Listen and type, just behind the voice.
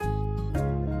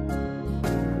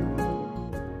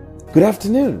Good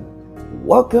afternoon.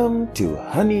 Welcome to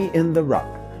Honey in the Rock,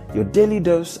 your daily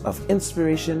dose of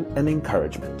inspiration and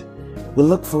encouragement. We'll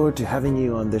look forward to having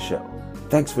you on the show.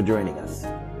 Thanks for joining us.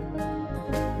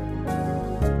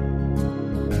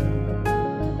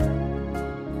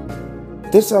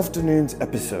 This afternoon's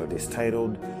episode is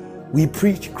titled, We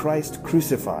Preach Christ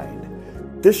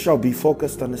Crucified. This shall be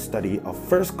focused on the study of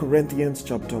 1 Corinthians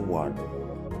chapter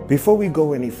 1. Before we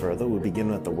go any further, we'll begin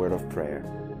with the word of prayer.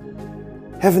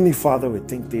 Heavenly Father, we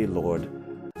thank Thee, Lord,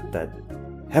 that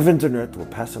heavens and earth will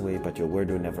pass away, but Your word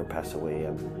will never pass away.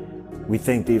 And we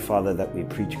thank Thee, Father, that we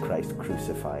preach Christ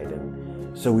crucified.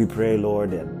 And so we pray,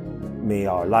 Lord, and may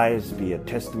our lives be a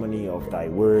testimony of Thy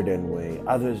word, and may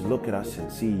others look at us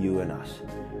and see You in us.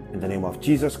 In the name of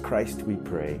Jesus Christ we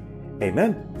pray.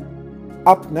 Amen.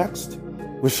 Up next,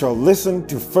 we shall listen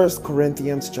to 1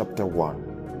 Corinthians chapter 1.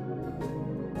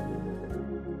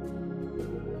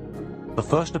 The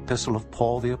first epistle of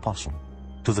Paul the Apostle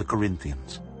to the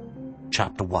Corinthians,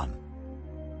 chapter 1.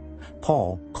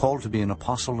 Paul, called to be an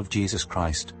apostle of Jesus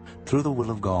Christ, through the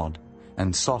will of God,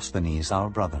 and Sosthenes our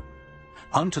brother,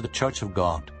 unto the church of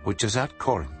God, which is at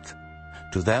Corinth,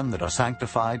 to them that are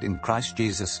sanctified in Christ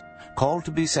Jesus, called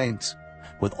to be saints,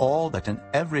 with all that in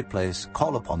every place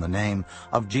call upon the name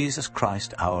of Jesus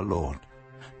Christ our Lord,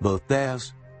 both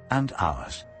theirs and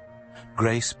ours.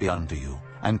 Grace be unto you,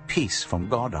 and peace from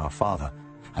God our Father,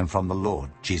 and from the Lord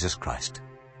Jesus Christ.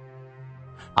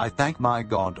 I thank my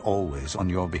God always on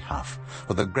your behalf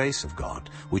for the grace of God,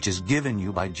 which is given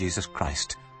you by Jesus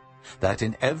Christ, that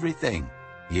in everything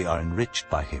ye are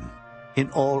enriched by him, in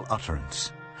all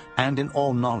utterance, and in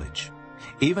all knowledge,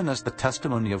 even as the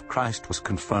testimony of Christ was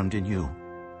confirmed in you,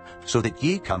 so that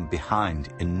ye come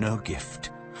behind in no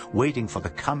gift, waiting for the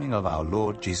coming of our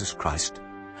Lord Jesus Christ,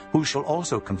 who shall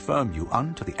also confirm you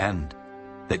unto the end,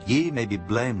 that ye may be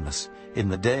blameless in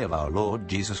the day of our Lord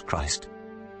Jesus Christ.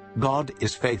 God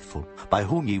is faithful, by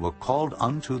whom ye were called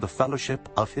unto the fellowship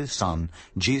of his Son,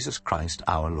 Jesus Christ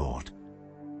our Lord.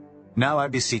 Now I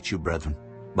beseech you, brethren,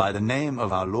 by the name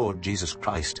of our Lord Jesus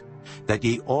Christ, that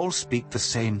ye all speak the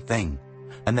same thing,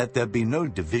 and that there be no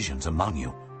divisions among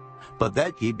you, but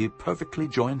that ye be perfectly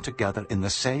joined together in the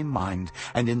same mind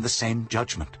and in the same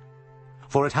judgment.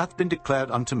 For it hath been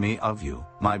declared unto me of you,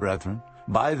 my brethren,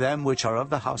 by them which are of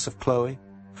the house of Chloe,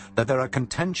 that there are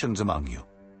contentions among you.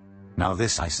 Now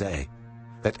this I say,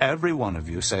 that every one of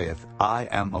you saith, I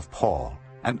am of Paul,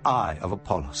 and I of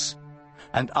Apollos,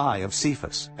 and I of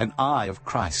Cephas, and I of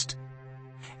Christ.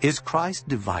 Is Christ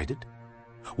divided?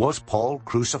 Was Paul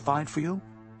crucified for you?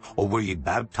 Or were ye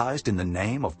baptized in the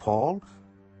name of Paul?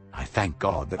 I thank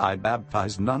God that I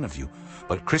baptized none of you,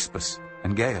 but Crispus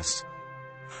and Gaius,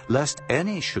 lest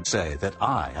any should say that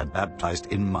I had baptized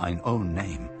in mine own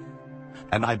name.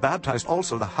 And I baptized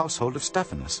also the household of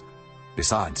Stephanas.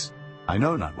 Besides, I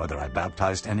know not whether I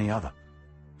baptized any other.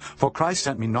 For Christ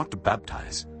sent me not to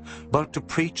baptize, but to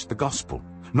preach the gospel,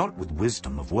 not with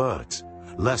wisdom of words,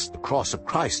 lest the cross of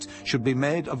Christ should be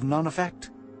made of none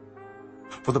effect.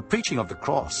 For the preaching of the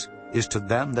cross is to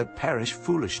them that perish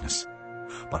foolishness,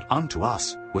 but unto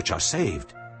us which are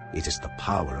saved it is the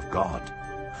power of God.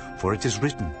 For it is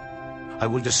written, I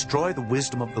will destroy the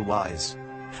wisdom of the wise,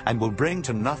 and will bring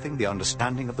to nothing the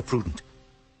understanding of the prudent.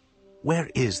 Where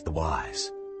is the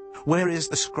wise? Where is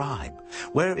the scribe?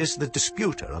 Where is the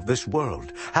disputer of this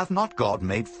world? Hath not God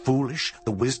made foolish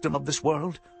the wisdom of this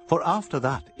world? For after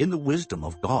that, in the wisdom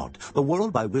of God, the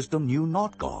world by wisdom knew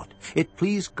not God. It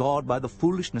pleased God by the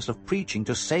foolishness of preaching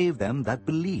to save them that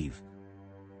believe.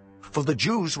 For the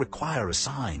Jews require a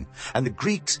sign, and the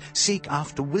Greeks seek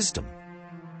after wisdom.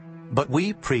 But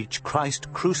we preach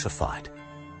Christ crucified,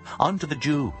 unto the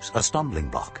Jews a stumbling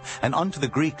block, and unto the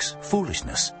Greeks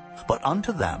foolishness, but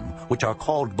unto them which are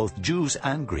called both Jews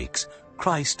and Greeks,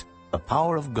 Christ the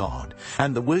power of God,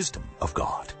 and the wisdom of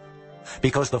God.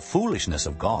 Because the foolishness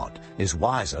of God is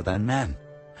wiser than men,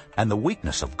 and the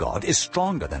weakness of God is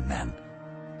stronger than men.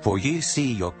 For ye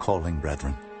see your calling,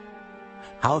 brethren,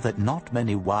 how that not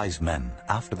many wise men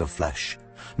after the flesh,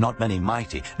 not many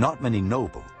mighty, not many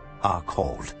noble, are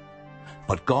called.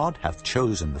 But God hath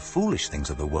chosen the foolish things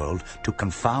of the world to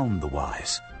confound the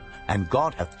wise, and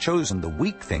God hath chosen the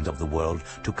weak things of the world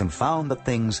to confound the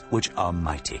things which are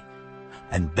mighty.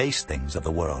 And base things of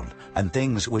the world, and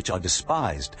things which are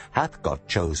despised, hath God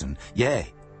chosen,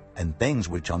 yea, and things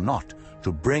which are not,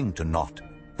 to bring to naught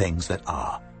things that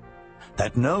are,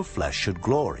 that no flesh should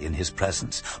glory in his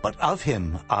presence, but of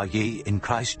him are ye in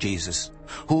Christ Jesus,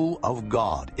 who of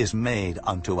God is made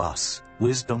unto us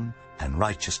wisdom and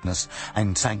righteousness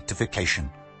and sanctification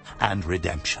and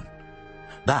redemption.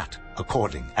 That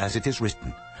according as it is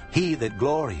written, He that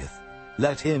glorieth,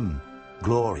 let him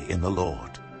Glory in the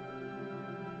Lord.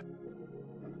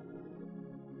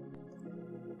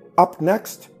 Up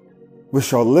next, we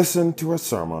shall listen to a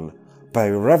sermon by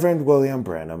Reverend William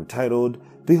Branham titled,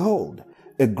 Behold,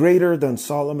 a Greater Than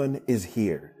Solomon is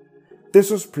Here.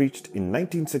 This was preached in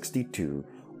 1962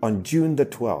 on June the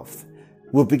 12th.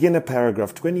 We'll begin at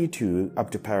paragraph 22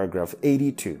 up to paragraph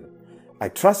 82. I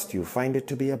trust you find it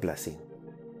to be a blessing.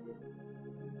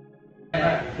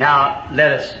 Now,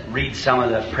 let us read some of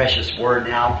the precious word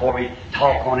now before we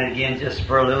talk on it again just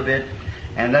for a little bit.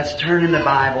 And let's turn in the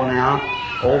Bible now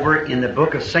over in the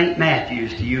book of St.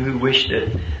 Matthew's to you who wish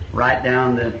to write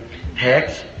down the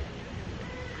text.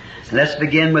 Let's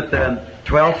begin with the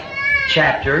 12th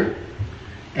chapter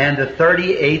and the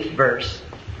 38th verse,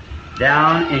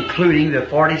 down including the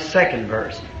 42nd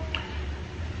verse.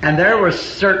 And there were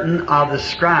certain of the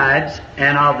scribes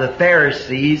and of the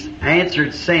Pharisees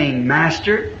answered, saying,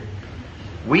 Master,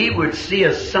 we would see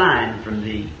a sign from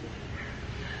thee.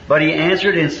 But he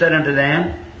answered and said unto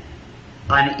them,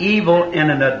 An evil and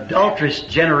an adulterous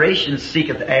generation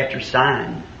seeketh after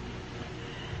sign.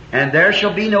 And there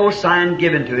shall be no sign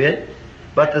given to it,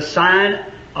 but the sign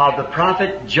of the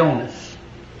prophet Jonas.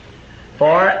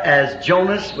 For as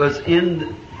Jonas was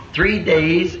in 3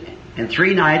 days and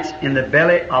 3 nights in the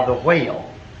belly of the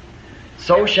whale,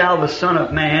 so shall the Son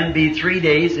of Man be 3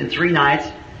 days and 3 nights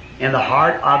in the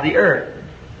heart of the earth.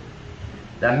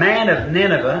 The man of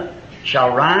Nineveh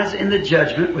shall rise in the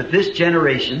judgment with this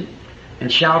generation,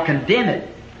 and shall condemn it,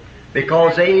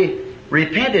 because they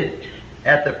repented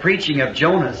at the preaching of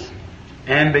Jonas.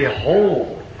 And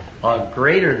behold, a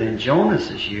greater than Jonas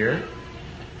is here.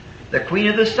 The queen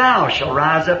of the south shall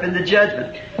rise up in the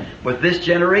judgment with this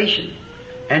generation,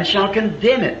 and shall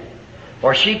condemn it.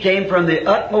 For she came from the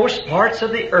utmost parts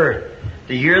of the earth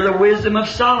to hear the wisdom of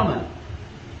Solomon.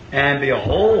 And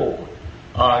behold,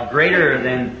 a greater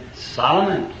than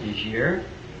Solomon is here.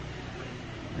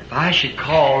 If I should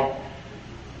call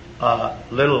a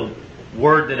little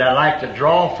word that I like to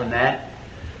draw from that,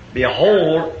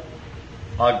 behold,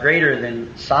 a greater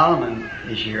than Solomon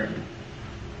is here.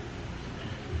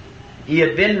 He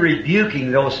had been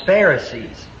rebuking those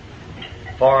Pharisees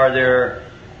for their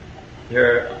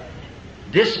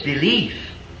disbelief.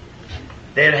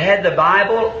 They had had the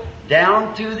Bible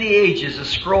down through the ages of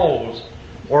scrolls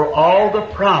where all the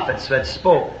prophets had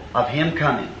spoke of Him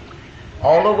coming.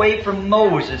 All the way from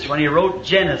Moses, when he wrote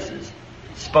Genesis,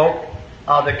 spoke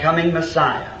of the coming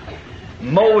Messiah.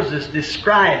 Moses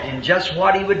described Him just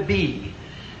what He would be.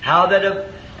 How that,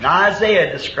 and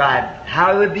Isaiah described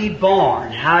how He would be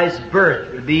born, how His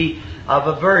birth would be of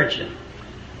a virgin.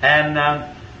 And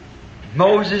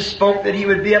Moses spoke that He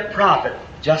would be a prophet,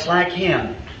 just like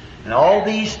Him. And all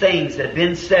these things had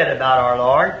been said about our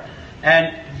Lord.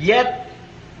 And yet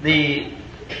the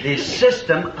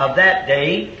system of that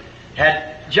day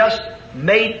had just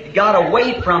got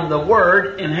away from the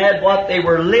Word and had what they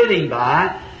were living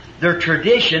by, their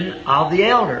tradition of the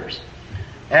elders.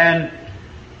 And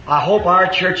I hope our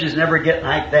churches never get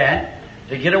like that,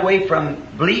 to get away from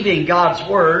believing God's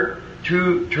Word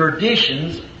to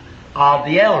traditions of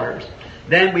the elders.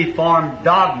 Then we form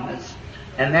dogmas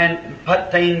and then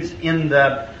put things in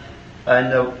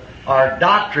our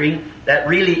doctrine that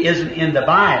really isn't in the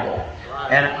Bible.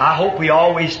 And I hope we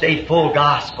always stay full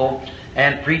gospel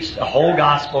and preach the whole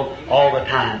gospel all the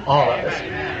time, all of us.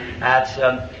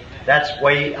 That's the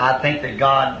way I think that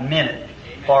God meant it,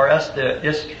 for us to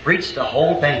just preach the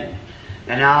whole thing.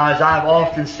 And now, as I've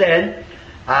often said,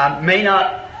 I may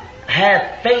not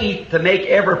have faith to make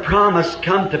every promise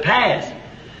come to pass,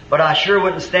 but I sure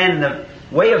wouldn't stand in the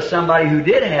way of somebody who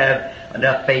did have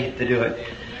enough faith to do it.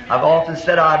 I've often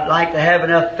said I'd like to have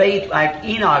enough faith like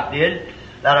Enoch did,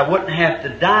 that I wouldn't have to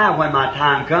die when my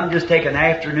time comes, just take an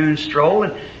afternoon stroll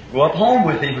and go up home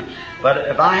with Him. But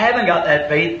if I haven't got that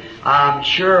faith, I'm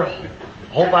sure,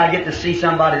 hope I get to see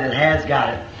somebody that has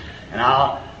got it. And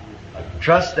I'll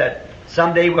trust that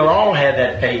someday we'll all have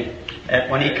that faith, that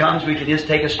when He comes we can just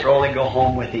take a stroll and go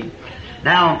home with Him.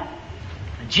 Now,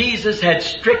 Jesus had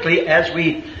strictly, as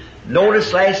we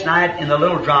noticed last night in the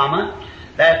little drama,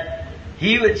 that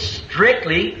He would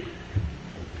strictly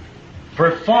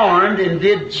performed and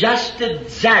did just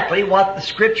exactly what the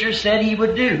Scripture said He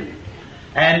would do.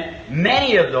 And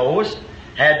many of those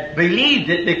had believed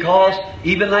it, because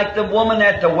even like the woman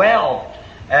at the well,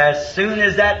 as soon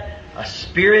as that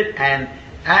spirit and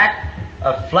act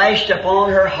flashed upon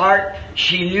her heart,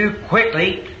 she knew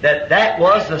quickly that that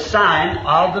was the sign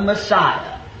of the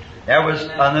Messiah. There was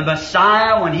the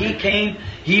Messiah, when He came,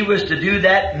 He was to do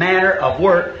that manner of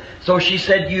work. So she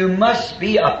said, you must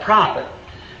be a prophet.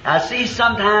 I see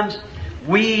sometimes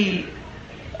we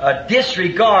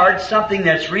disregard something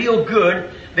that's real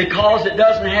good because it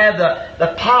doesn't have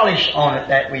the polish on it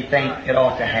that we think it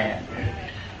ought to have.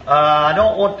 I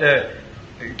don't want to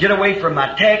get away from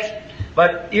my text,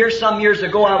 but here some years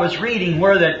ago I was reading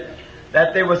where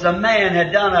that there was a man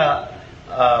had done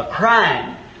a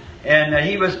crime, and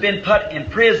he was been put in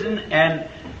prison and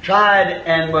tried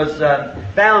and was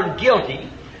found guilty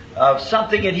of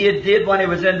something that he had did when he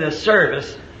was in the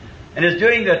service. And it's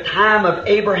during the time of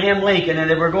Abraham Lincoln, and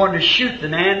they were going to shoot the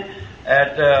man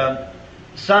at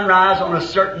sunrise on a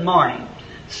certain morning.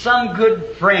 Some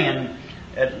good friend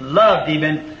that loved him,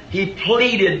 and he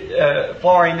pleaded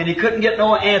for him, and he couldn't get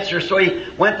no answer, so he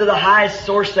went to the highest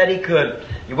source that he could.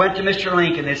 He went to Mr.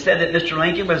 Lincoln. They said that Mr.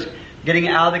 Lincoln was getting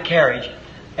out of the carriage,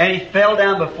 and he fell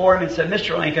down before him and said,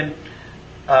 "Mr. Lincoln,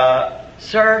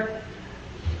 sir,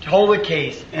 hold the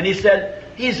case." And he said,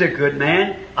 "He's a good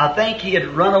man. I think he had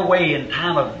run away in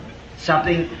time of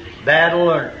something, battle,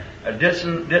 or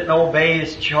didn't obey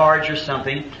his charge or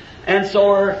something." And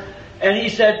he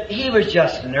said he was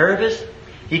just nervous.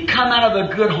 He come out of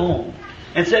a good home,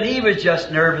 and said he was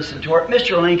just nervous and tore.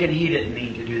 Mr. Lincoln, he didn't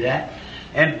mean to do that.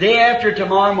 And day after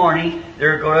tomorrow morning,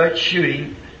 they're going to shoot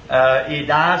him. He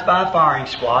dies by a firing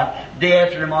squad. Day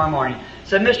after tomorrow morning,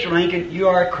 said, "Mr. Lincoln, you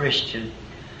are a Christian."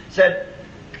 Said,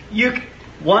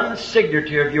 one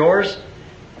signature of yours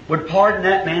would pardon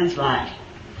that man's life.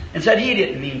 And said he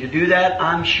didn't mean to do that,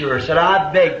 I'm sure. Said,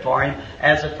 "I begged for him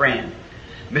as a friend."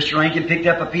 Mr. Lincoln picked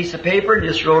up a piece of paper and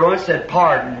just wrote on it, said,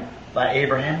 "Pardoned by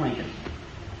Abraham Lincoln."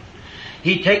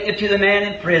 He'd taken it to the man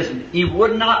in prison. He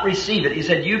would not receive it. He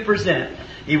said, "You present it."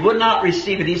 He would not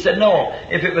receive it. He said, "No,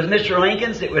 if it was Mr.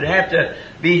 Lincoln's, it would have to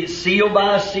be sealed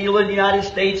by a seal in the United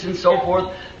States," and so forth,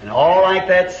 and all like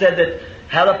that. Said that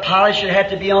how the polish should have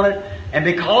to be on it. And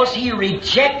because he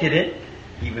rejected it,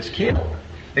 he was killed.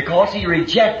 Because he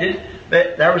rejected,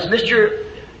 there was Mr.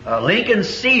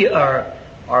 Lincoln's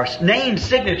name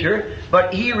signature,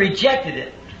 but he rejected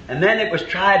it. And then it was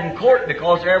tried in court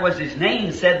because there was his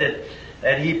name said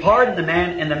that he pardoned the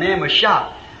man, and the man was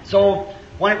shot. So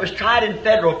when it was tried in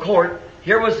federal court,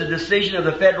 here was the decision of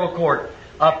the federal court.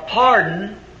 A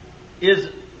pardon is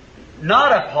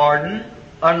not a pardon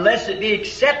unless it be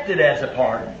accepted as a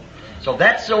pardon. So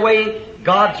that's the way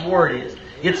God's Word is.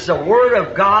 It's the Word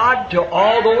of God to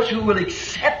all those who will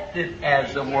accept it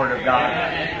as the Word of God.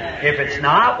 If it's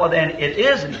not, well then it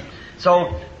isn't.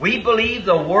 So we believe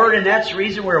the Word, and that's the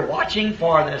reason we're watching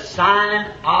for the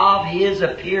sign of His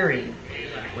appearing.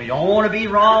 We don't want to be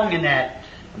wrong in that.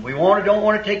 We don't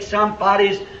want to take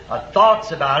somebody's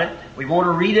thoughts about it. We want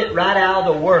to read it right out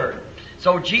of the Word.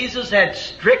 So Jesus had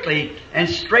strictly and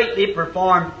straightly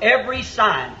performed every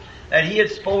sign that He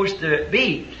is supposed to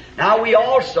be. Now we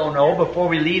also know, before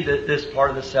we leave this part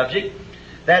of the subject,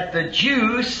 that the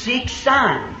Jews seek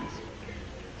signs.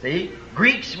 See?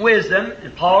 Greeks wisdom,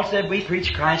 and Paul said we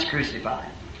preach Christ crucified.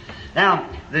 Now,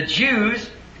 the Jews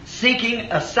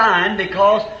seeking a sign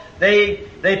because they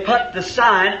put the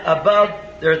sign above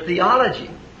their theology.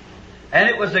 And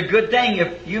it was a good thing.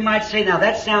 If you might say, now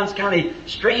that sounds kind of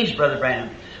strange, Brother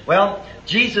Branham. Well,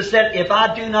 Jesus said, "If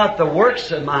I do not the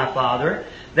works of my Father,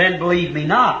 then believe me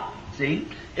not." See?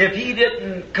 If He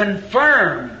didn't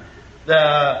confirm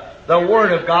the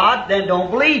Word of God, then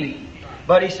don't believe Him.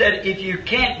 But He said, if you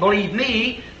can't believe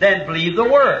me, then believe the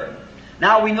Word.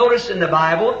 Now we notice in the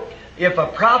Bible, if a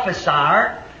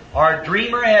prophesier or a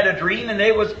dreamer had a dream and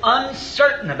they was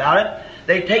uncertain about it,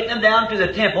 they take them down to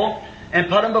the temple and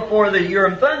put them before the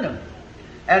Urim Thummim.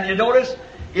 And you notice,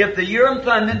 if the Urim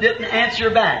Thummim didn't answer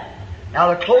back.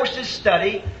 Now the closest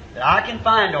study that I can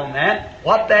find on that,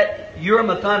 what that Urim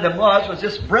Thummim was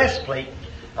this breastplate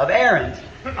of Aaron's.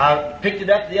 I picked it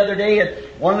up the other day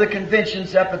at one of the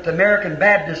conventions up at the American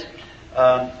Baptist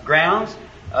grounds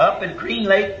up in Green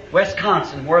Lake,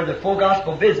 Wisconsin, where the Full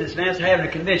Gospel Businessmen is having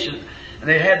a convention. And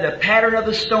they had the pattern of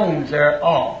the stones there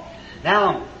all.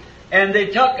 Now, and they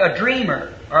took a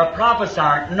dreamer or a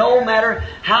prophesier, no matter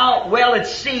how well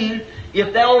it's seen,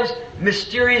 if those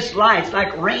mysterious lights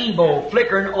like rainbow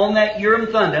flickering on that Urim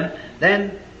Thummim,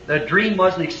 then the dream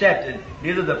wasn't accepted,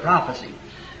 neither the prophecy.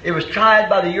 It was tried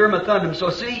by the Urim Thummim. So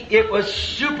see, it was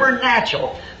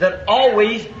supernatural that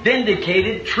always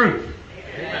vindicated truth.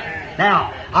 Amen.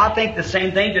 Now, I think the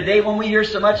same thing today when we hear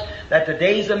so much that the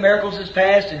days of miracles is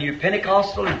past and you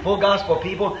Pentecostal and full gospel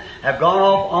people have gone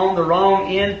off on the wrong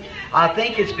end. I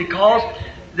think it's because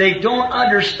they don't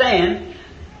understand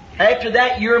after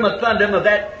that Urim Thummim of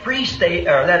that pre-state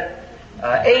or that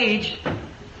age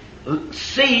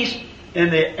ceased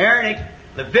in the Aaronic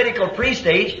Levitical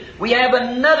pre-stage, we have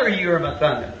another Urim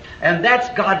Thummim, and that's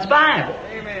God's Bible.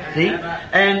 Amen. See?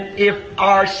 And if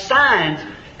our signs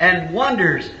and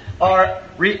wonders are,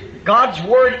 God's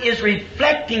Word is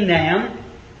reflecting them,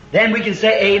 then we can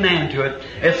say amen to it.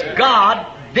 It's God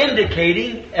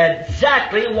vindicating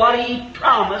exactly what He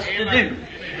promised to do.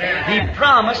 He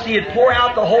promised He'd pour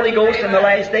out the Holy Ghost in the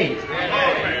last days.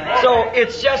 So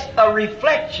it's just a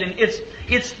reflection. It's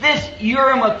this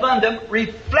Urim and Thummim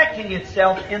reflecting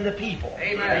itself in the people.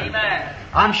 Amen.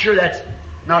 I'm sure that's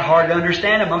not hard to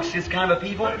understand amongst this kind of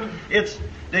people. It's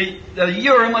the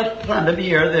Urim and Thummim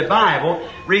here, the Bible,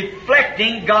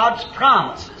 reflecting God's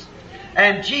promises.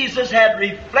 And Jesus had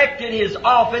reflected His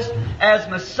office as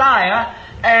Messiah,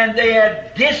 and they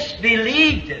had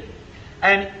disbelieved it.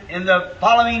 And in the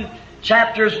following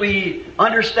chapters we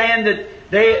understand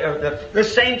that the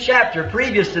same chapter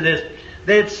previous to this,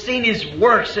 they had seen His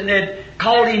works and they'd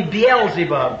called Him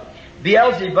Beelzebub.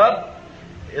 Beelzebub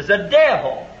is a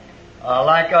devil.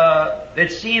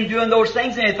 They'd see Him doing those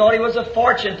things and they thought He was a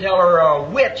fortune teller or a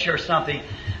witch or something.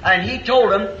 And He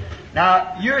told them,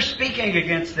 now you're speaking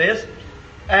against this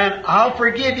and I'll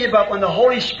forgive you, but when the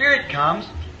Holy Spirit comes,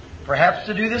 perhaps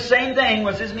to do the same thing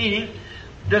was His meaning,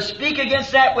 to speak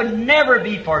against that would never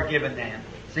be forgiven then.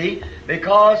 See?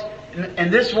 Because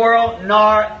in this world,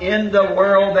 nor in the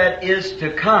world that is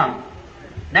to come.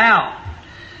 Now,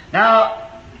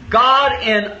 God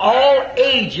in all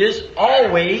ages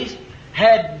always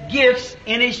had gifts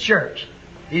in His church.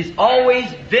 He's always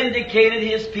vindicated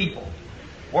His people.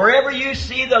 Wherever you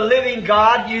see the living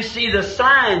God, you see the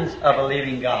signs of a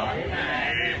living God.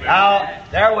 Now,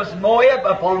 there was Moab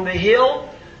upon the hill,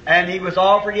 and he was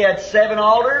offered, he had 7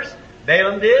 altars,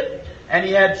 Balaam did, and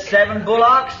he had 7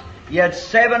 bullocks, he had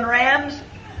 7 rams.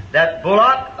 That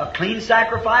bullock, a clean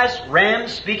sacrifice, ram,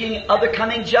 speaking of the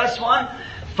coming just one.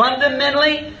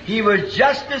 Fundamentally, he was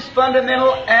just as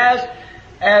fundamental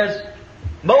as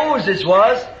Moses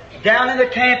was down in the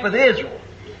camp of Israel.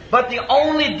 But the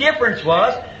only difference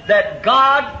was that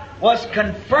God was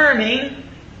confirming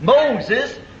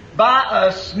Moses by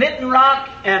a smitten rock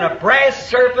and a brass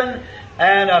serpent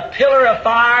and a pillar of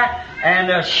fire and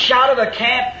a shout of a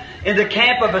camp in the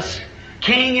camp of a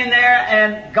king in there,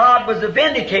 and God was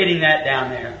vindicating that down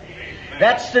there.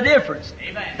 That's the difference.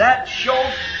 That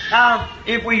shows. Now,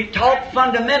 if we talk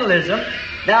fundamentalism,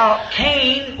 now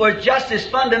Cain was just as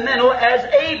fundamental as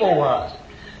Abel was.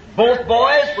 Both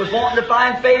boys was wanting to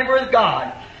find favor with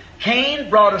God. Cain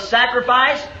brought a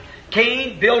sacrifice.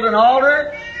 Cain built an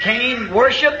altar. Cain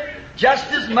worshiped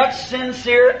just as much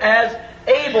sincere as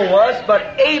Abel was,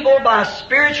 but Abel, by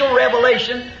spiritual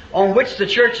revelation on which the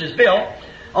church is built,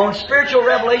 on spiritual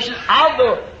revelation of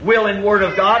the will and word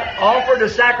of God, offered a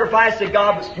sacrifice that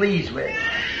God was pleased with.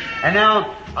 And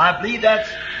now, I believe that's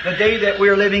the day that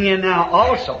we're living in now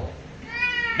also.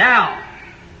 Now,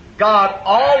 God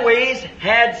always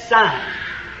had signs.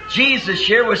 Jesus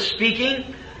here was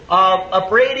speaking of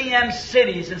upbraiding them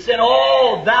cities and said,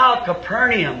 "Oh, thou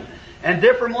Capernaum," and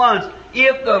different ones.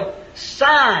 If the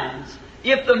signs,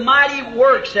 if the mighty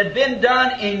works had been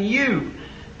done in you,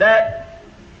 that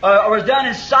was done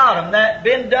in Sodom, that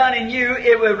been done in you,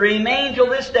 it would remain till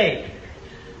this day.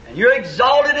 And you're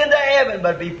exalted into heaven,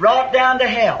 but be brought down to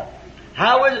hell.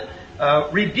 How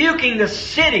was rebuking the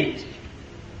cities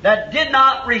that did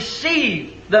not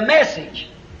receive the message.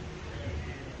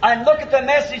 And look at the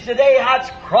message today, how it's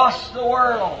crossed the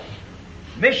world.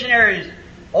 Missionaries,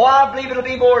 oh, I believe it'll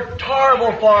be more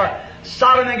terrible for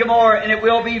Sodom and Gomorrah, and it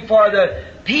will be for the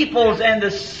peoples and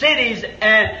the cities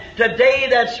and today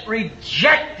that's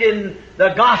rejecting the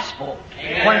gospel.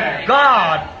 Amen. When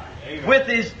God, with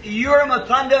His Urim and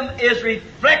Thummim, is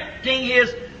reflecting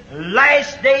His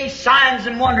last day signs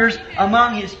and wonders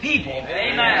among His people.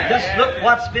 Amen. Just look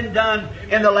what's been done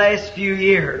in the last few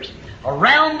years.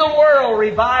 Around the world,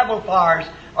 revival fires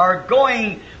are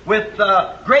going with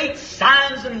great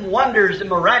signs and wonders and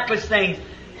miraculous things.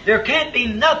 There can't be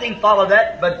nothing follow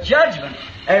that but judgment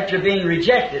after being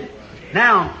rejected.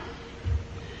 Now,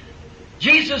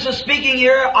 Jesus is speaking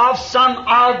here of some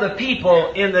of the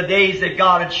people in the days that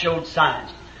God had showed signs.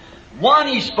 One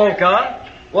He spoke of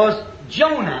was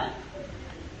Jonah.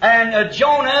 And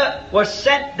Jonah was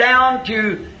sent down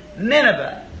to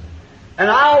Nineveh. And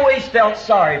I always felt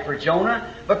sorry for Jonah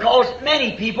because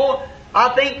many people, I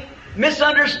think,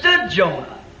 misunderstood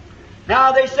Jonah.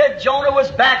 Now, they said Jonah was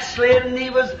backslid and he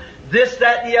was this,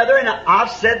 that, and the other, and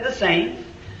I've said the same.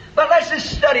 But let's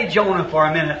just study Jonah for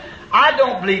a minute. I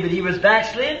don't believe that he was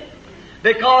backslid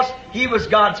because he was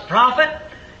God's prophet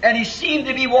and he seemed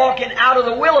to be walking out of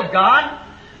the will of God.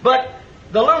 But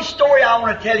the little story I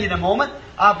want to tell you in a moment,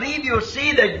 I believe you'll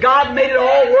see that God made it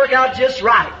all work out just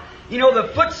right. You know, the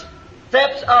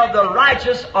footsteps of the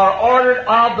righteous are ordered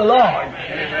of the Lord.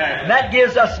 Amen. And that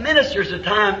gives us ministers a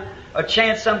time a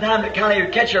chance sometime to kind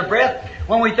of catch our breath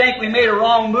when we think we made a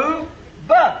wrong move.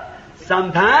 But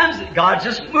sometimes God's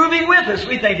just moving with us.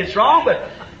 We think it's wrong, but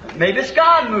maybe it's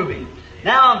God moving.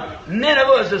 Now,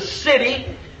 Nineveh is a city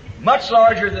much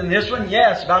larger than this one.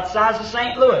 Yes, about the size of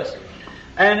St. Louis.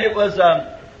 And it was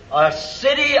a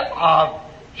city of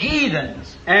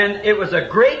heathens. And it was a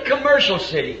great commercial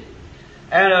city.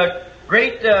 And a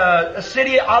great a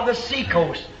city of the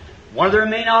seacoast. One of their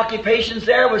main occupations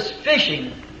there was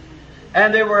fishing.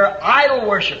 And they were idol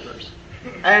worshippers.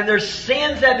 And their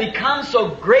sins had become so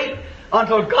great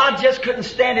until God just couldn't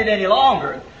stand it any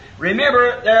longer.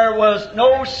 Remember, there was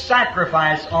no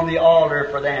sacrifice on the altar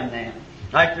for them then,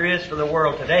 like there is for the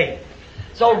world today.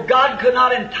 So God could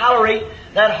not tolerate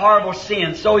that horrible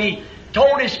sin. So He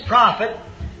told His prophet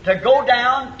to go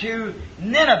down to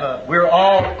Nineveh. We're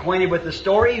all acquainted with the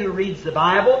story who reads the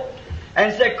Bible.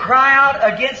 And said, cry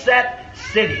out against that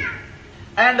city.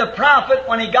 And the prophet,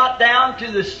 when he got down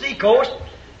to the seacoast,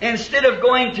 instead of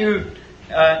going to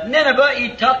Nineveh,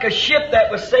 he took a ship that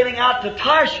was sailing out to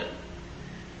Tarshish.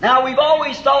 Now, we've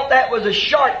always thought that was a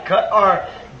shortcut or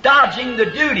dodging the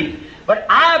duty. But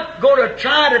I'm going to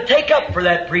try to take up for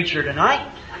that preacher tonight.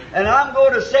 And I'm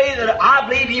going to say that I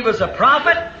believe he was a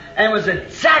prophet and was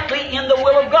exactly in the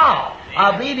will of God.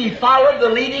 I believe he followed the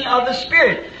leading of the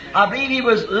Spirit. I believe he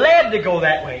was led to go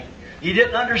that way. He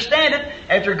didn't understand it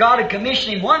after God had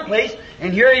commissioned him one place,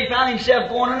 and here he found himself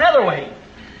going another way.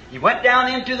 He went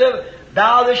down into the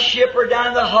bow of the ship or down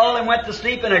in the hull and went to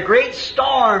sleep, and a great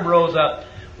storm rose up.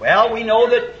 Well, we know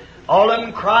that all of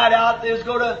them cried out they was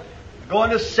going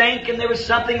to sink and there was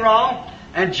something wrong.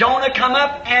 And Jonah come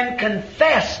up and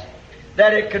confessed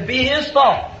that it could be his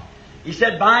fault. He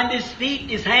said, bind his feet,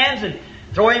 his hands, and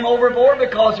throw him overboard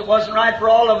because it wasn't right for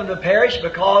all of them to perish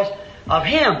because of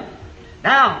him.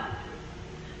 Now,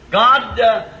 God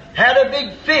had a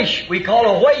big fish we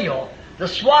call a whale to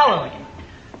swallow him.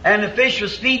 And the fish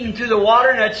was feeding through the water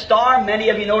in that storm. Many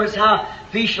of you notice how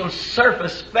fish will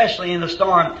surface, especially in the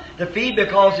storm, to feed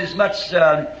because it's much,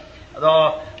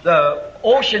 the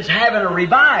ocean's having a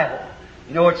revival.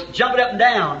 You know, it's jumping up and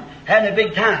down, having a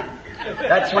big time.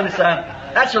 That's when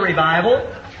that's a revival.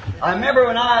 I remember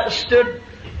when I stood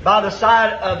by the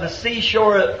side of the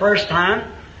seashore the first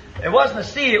time. It wasn't a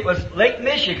sea, it was Lake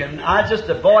Michigan. I was just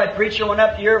a boy preacher, went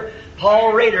up to hear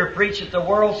Paul Rader preach at the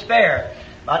World's Fair.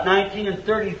 About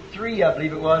 1933, I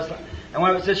believe it was, and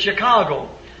when it was in Chicago.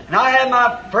 And I had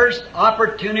my first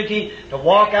opportunity to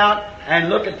walk out and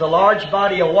look at the large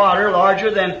body of water,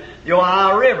 larger than the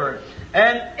Ohio River.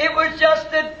 And it was just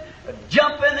a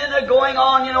jumping and a going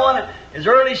on, you know, and it was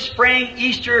early spring,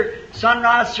 Easter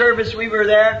sunrise service, we were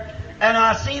there. And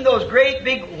I seen those great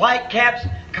big white caps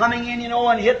coming in, you know,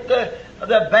 and hit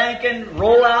the bank and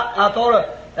roll out. I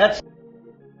thought, that's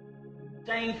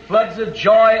saying floods of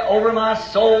joy over my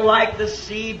soul like the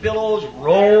sea billows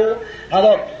roll. I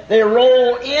thought, they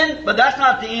roll in, but that's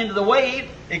not the end of the wave.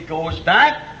 It goes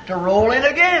back to roll in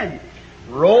again.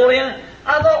 Roll in.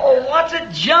 I thought, well, what's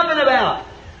it jumping about?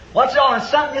 What's it all? And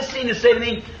something just seemed to say to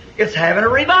me, it's having a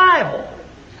revival.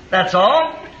 That's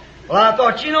all. Well, I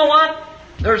thought, you know what?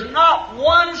 There's not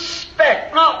one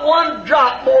speck, not one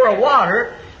drop more of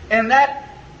water in that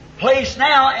place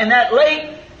now, in that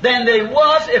lake, than there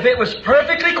was if it was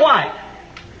perfectly quiet.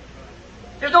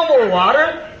 There's no more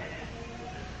water.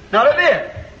 Not a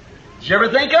bit. Did you ever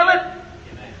think of it?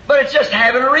 But it's just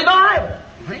having a revival.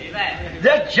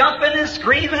 Just jumping and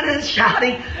screaming and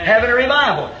shouting, having a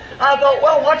revival. I thought,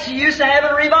 well, what's the use of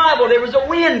having a revival? There was a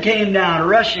wind came down, a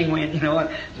rushing wind, you know,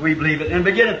 as we believe it, and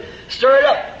began to stir it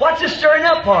up. What's it stirring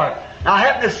up for? Now, I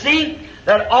happened to see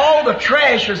that all the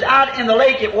trash was out in the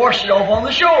lake. It washed it off on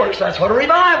the shores. That's what a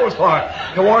revival's for.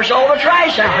 To wash all the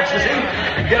trash out, you see.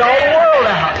 Get all the world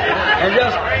out. And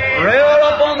just rail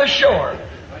up on the shore.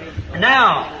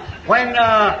 Now, when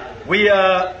I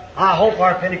hope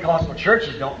our Pentecostal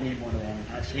churches don't need one of them.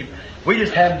 See, we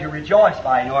just have them to rejoice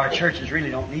by. You know, our churches really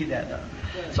don't need that, though.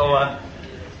 So,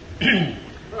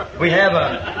 we have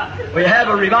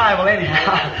a revival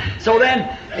anyhow. So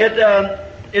then,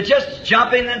 it's just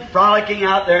jumping and frolicking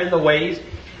out there in the waves.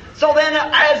 So then,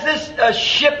 as this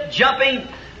ship jumping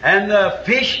and the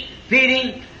fish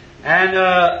feeding,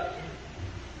 and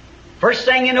first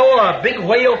thing you know, a big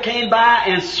whale came by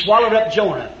and swallowed up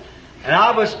Jonah. And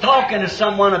I was talking to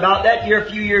someone about that here a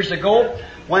few years ago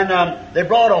when they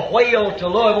brought a whale to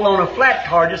Louisville on a flat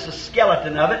car, just a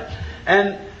skeleton of it.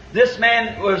 And this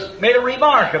man made a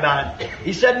remark about it.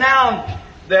 He said, now,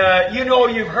 you know,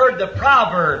 you've heard the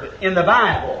proverb in the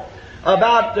Bible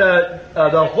about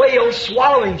the whale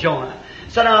swallowing Jonah.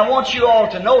 So now I want you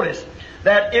all to notice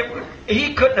that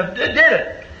he couldn't have did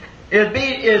it. It'd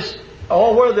be as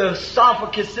where the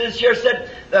esophagus is here, said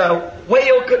the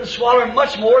whale couldn't swallow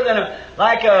much more than a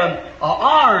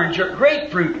orange or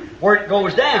grapefruit where it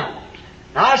goes down.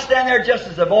 Now I stand there just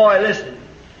as a boy listening.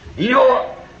 You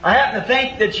know, I happen to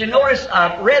think that you notice,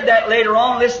 I read that later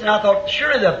on, listening, I thought,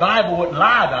 surely the Bible wouldn't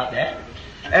lie about that.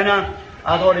 And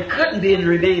I thought it couldn't be in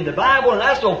remaining the Bible, and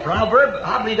that's no proverb.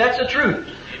 I believe that's the truth.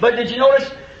 But did you notice,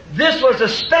 this was a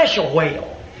special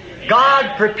whale.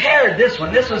 God prepared this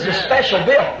one. This was a special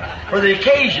built for the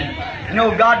occasion. You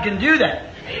know, God can do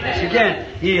that. Yes, again,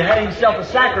 He had Himself a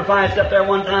sacrifice up there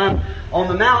one time on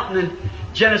the mountain in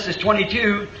Genesis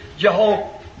 22.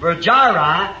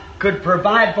 Jehovah-Jireh could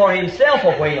provide for Himself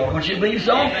a whale. Don't you believe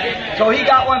so? So He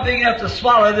got one big enough to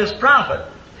swallow this prophet.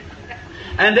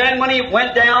 And then when He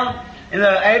went down,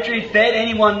 after He fed,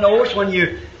 anyone knows when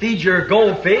you feed your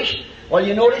goldfish, well,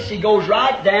 you notice He goes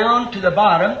right down to the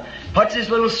bottom, puts His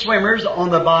little swimmers on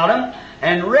the bottom,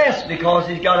 and rests because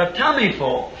He's got a tummy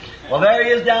full. Well, there He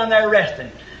is down there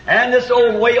resting. And this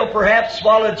old whale perhaps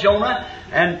swallowed Jonah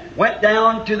and went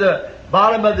down to the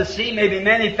bottom of the sea, maybe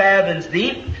many fathoms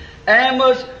deep, and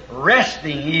was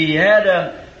resting. He had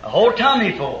a whole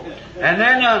tummy full. And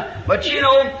then, but you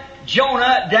know,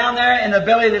 Jonah down there in the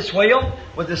belly of this whale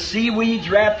with the seaweeds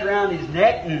wrapped around his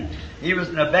neck, and he was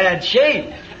in a bad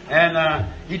shape. And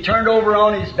he turned over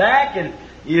on his back, and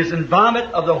he was in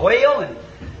vomit of the whale, and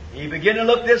he began to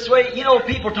look this way. You know,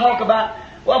 people talk about,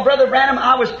 well, Brother Branham,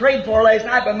 I was prayed for last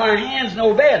night, but my hand's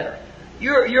no better.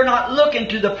 You're not looking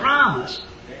to the promise.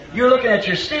 You're looking at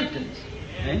your symptoms.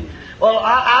 Okay? Well,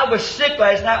 I was sick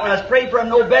last night when I was praying for him,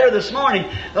 no better this morning.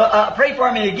 Pray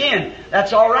for me again.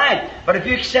 That's all right. But if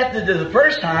you accepted it the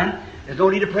first time, there's no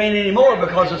need to pray anymore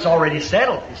because it's already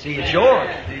settled. You see, it's yours.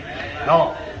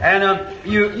 No. And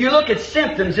you look at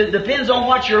symptoms. It depends on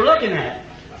what you're looking at.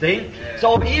 See?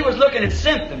 So he was looking at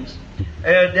symptoms.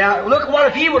 Now, look, what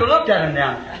if he would have looked at him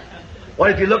down there?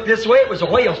 What if you looked this way, it was a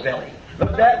whale's belly.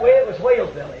 Looked that way, it was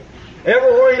whale's belly.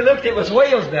 Everywhere he looked, it was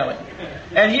whale's belly.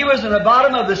 And he was in the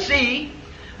bottom of the sea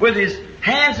with his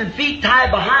hands and feet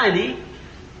tied behind him.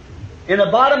 In the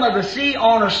bottom of the sea,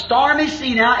 on a stormy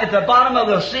sea now, at the bottom of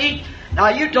the sea. Now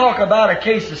you talk about a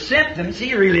case of symptoms,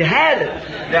 he really had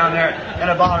it down there in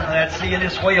the bottom of that sea in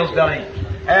this whale's belly.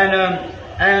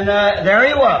 And there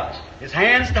he was. His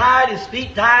hands tied, his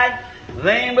feet tied,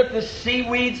 laying with the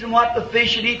seaweeds and what the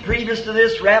fish had eaten previous to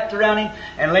this wrapped around him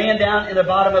and laying down in the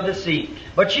bottom of the sea.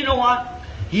 But you know what?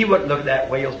 He wouldn't look at that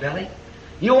whale's belly.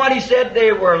 You know what he said?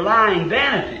 They were lying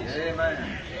vanities.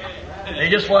 Amen. They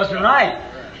just wasn't right.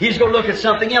 He's going to look at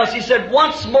something else. He said,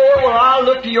 once more will I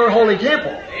look to your holy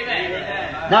temple.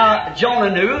 Amen. Now, Jonah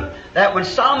knew that when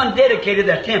Solomon dedicated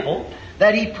that temple,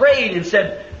 that he prayed and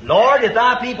said, Lord, if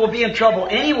thy people be in trouble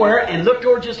anywhere and look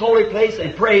towards this holy place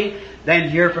and pray, then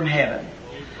hear from heaven.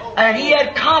 And he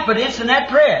had confidence in that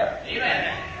prayer.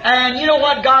 Amen. And you know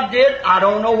what God did? I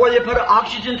don't know whether he put an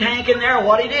oxygen tank in there or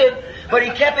what he did, but he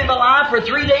kept him alive for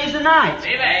 3 days and nights.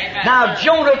 Amen. Now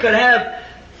Jonah could have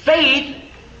faith,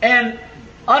 and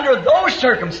under those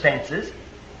circumstances,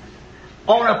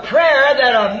 on a prayer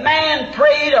that a man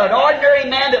prayed, an ordinary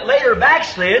man that later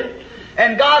backslid,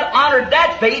 and God honored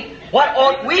that faith. What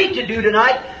ought we to do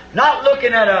tonight? Not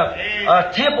looking at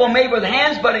a temple made with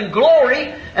hands, but in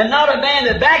glory, and not a man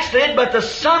that backslid, but the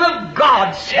Son of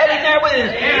God sitting there with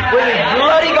his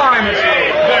bloody garments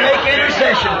to make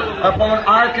intercession upon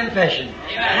our confession.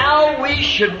 How we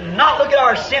should not look at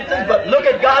our symptoms, but look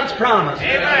at God's promise.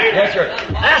 Yes, sir.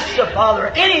 Ask the Father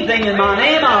anything in my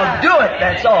name, I'll do it.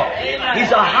 That's all.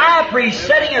 He's a high priest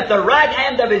sitting at the right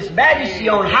hand of His Majesty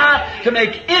on high to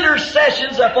make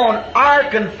intercessions upon our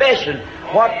confession.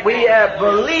 What we have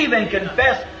believed and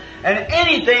confessed, and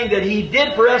anything that He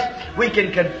did for us, we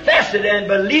can confess it and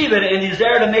believe it, and He's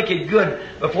there to make it good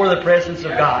before the presence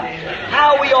of God.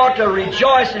 How we ought to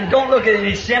rejoice and don't look at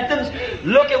any symptoms.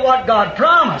 Look at what God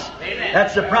promised.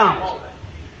 That's the promise.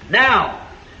 Now,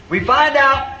 we find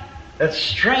out that's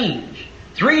strange.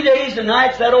 3 days and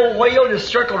nights that old whale just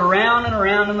circled around and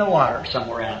around in the water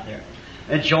somewhere out there.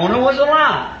 And Jonah was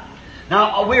alive.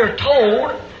 Now, we are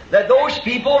told that those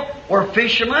people were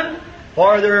fishermen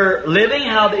for their living.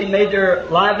 How they made their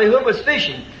livelihood was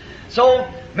fishing. So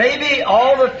maybe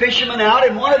all the fishermen out,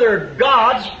 and one of their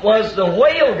gods was the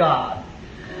whale god.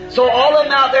 So all of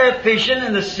them out there fishing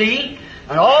in the sea,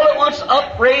 and all at once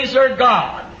upraised their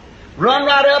god, run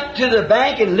right up to the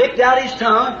bank and licked out his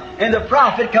tongue, and the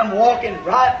prophet come walking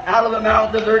right out of the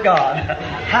mouth of their god.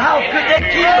 How could they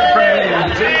keep it from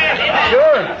him?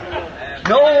 Sure.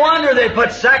 No wonder they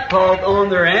put sackcloth on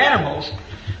their animals,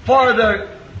 for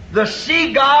the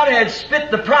sea god had spit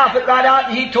the prophet right out,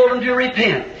 and he told them to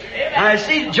repent. I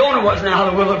see Jonah wasn't out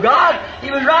of the will of God. He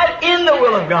was right in the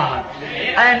will of God.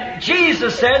 And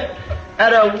Jesus said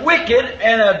that a wicked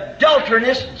and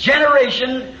adulterous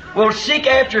generation will seek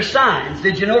after signs.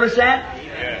 Did you notice that?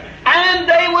 And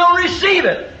they will receive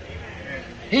it.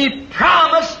 He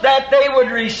promised that they would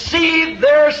receive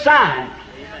their sign.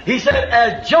 He said,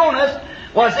 as Jonas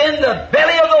was in the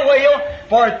belly of the whale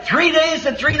for 3 days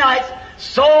and 3 nights,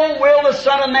 so will the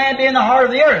Son of Man be in the heart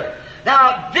of the earth.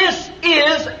 Now, this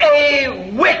is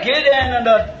a wicked and an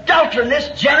adulterous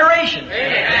generation.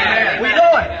 Amen. We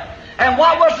know it. And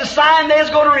what was the sign they was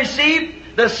going to receive?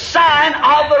 The sign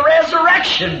of the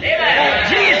resurrection. Amen.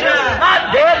 Jesus is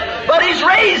not dead, but He's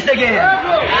raised again.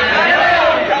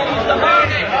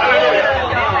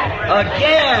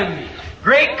 Again,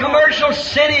 great commercial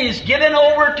cities given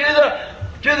over to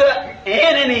the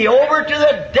enemy, over to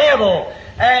the devil,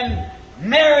 and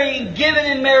marrying, given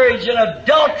in marriage, and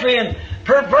adultery, and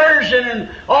perversion, and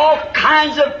all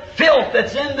kinds of filth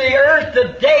that's in the earth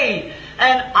today,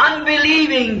 and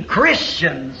unbelieving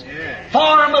Christians,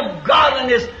 form of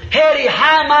godliness, heady,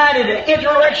 high-minded, and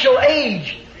intellectual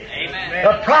age. Amen.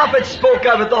 The prophet spoke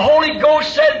of it. The Holy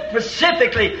Ghost said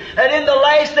specifically that in the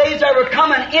last days there would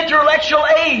come an intellectual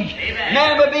age. Amen.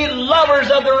 Men would be lovers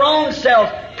of their own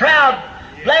selves, proud,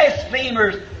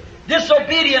 blasphemers,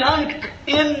 disobedient,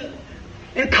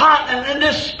 incontinent, and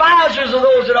despisers of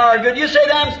those that are good. You say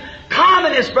them's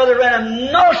communists, Brother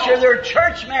Branham. No, sure, they're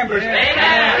church members.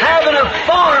 Amen. Having a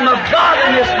form of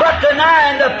godliness, but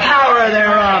denying the power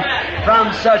thereof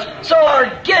from such. So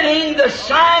are getting the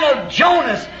sign of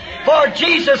Jonas. For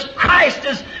Jesus Christ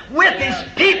is with His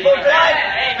people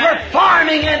tonight,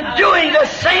 performing and doing the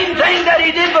same thing that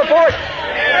He did before.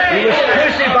 He was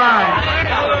crucified,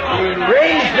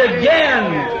 raised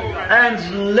again,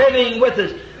 and living with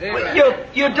us.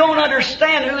 You don't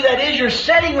understand who that is you're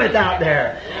sitting with out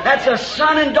there. That's a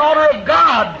son and daughter of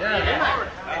God.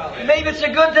 Maybe it's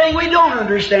a good thing we don't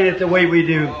understand it the way we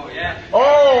do.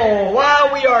 Oh,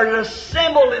 while we are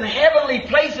assembled in heavenly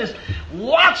places,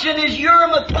 watching His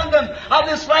Urim and Thummim of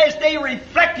this last day,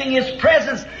 reflecting His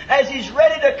presence as He's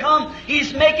ready to come.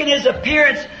 He's making His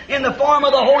appearance in the form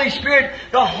of the Holy Spirit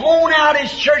to hone out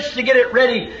His church to get it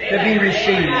ready to be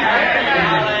received.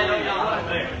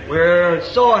 We're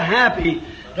so happy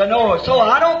to know it. So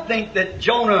I don't think that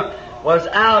Jonah was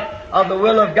out of the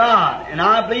will of God. And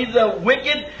I believe the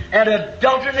wicked and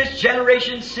adulterous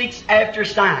generation seeks after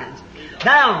signs.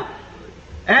 Now,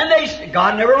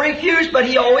 God never refused, but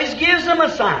He always gives them a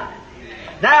sign.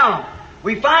 Now,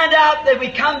 we find out that we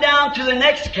come down to the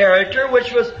next character,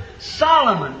 which was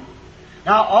Solomon.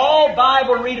 Now, all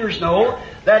Bible readers know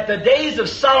that the days of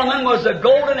Solomon was the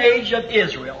golden age of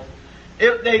Israel.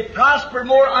 They prospered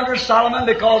more under Solomon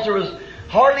because there was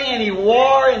hardly any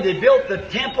war, and they built the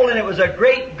temple, and it was a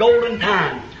great golden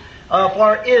time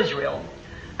for Israel.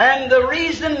 And the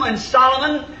reason when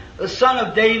Solomon, the son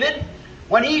of David,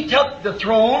 when he took the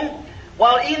throne,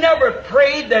 while he never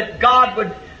prayed that God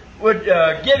would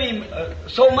give him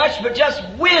so much, but just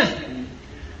wisdom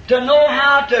to know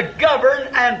how to govern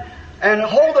and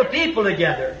hold the people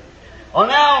together. Well,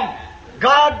 now,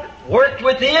 God worked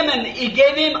with him, and He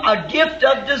gave him a gift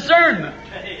of discernment.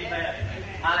 Amen.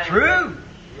 True.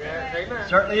 Yes,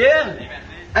 certainly is. Amen.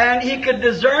 And he could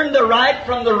discern the right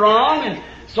from the wrong and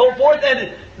so forth.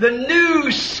 And the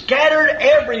news scattered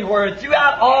everywhere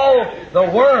throughout all the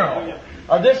world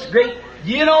of this great...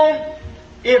 You know,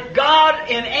 if God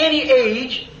in any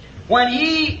age, when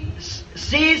He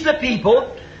sees the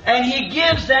people and He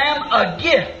gives them a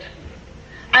gift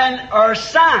or a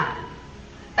sign,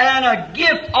 and a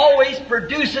gift always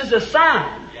produces a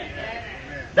sign.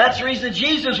 That's the reason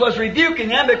Jesus was rebuking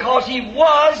them, because He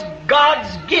was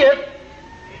God's gift,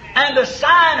 and the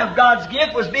sign of God's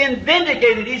gift was being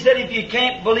vindicated. He said, if you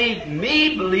can't believe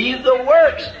me, believe the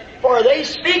works, for they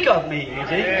speak of me. You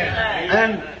see?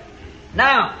 And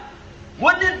now,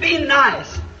 wouldn't it be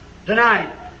nice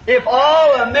tonight if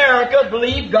all America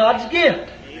believed God's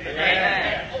gift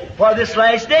for this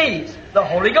last days? The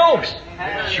Holy Ghost.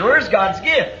 Sure is God's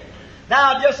gift.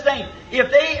 Now just think, if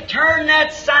they turn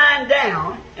that sign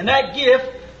down and that gift,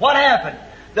 what happened?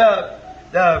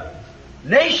 The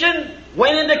nation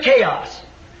went into chaos.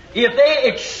 If they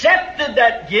accepted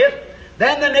that gift,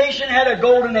 then the nation had a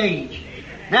golden age.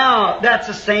 Now, that's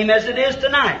the same as it is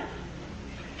tonight.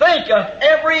 Think of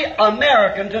every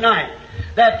American tonight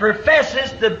that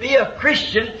professes to be a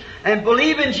Christian and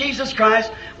believe in Jesus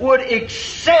Christ would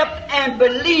accept and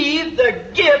believe the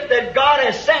gift that God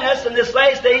has sent us in this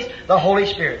last days, the Holy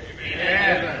Spirit.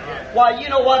 Amen. Why, you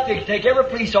know what? They take every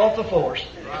police off the force.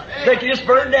 They could just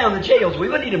burn down the jails. We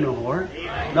wouldn't need them no more.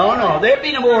 No. There'd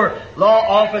be no more law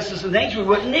offices and things. We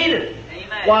wouldn't need it.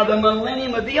 While the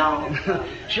millennium would be on.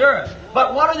 Sure.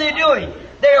 But what are they doing?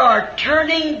 They are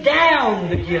turning down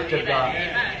the gift of God.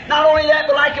 Not only that,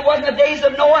 but like it was in the days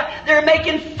of Noah, they're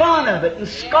making fun of it and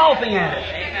scoffing at it.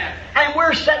 And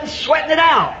we're sitting sweating it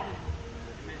out.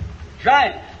 That's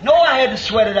right. Noah had to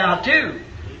sweat it out too.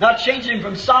 Not changing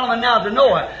from Solomon now to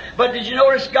Noah. But did you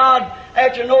notice God,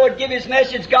 after Noah gave his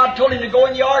message, God told him to go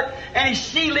in the ark, and He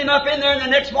sealed him up in there, and the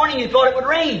next morning he thought it would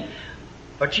rain.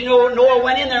 But you know, Noah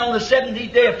went in there on the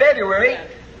 17th day of February.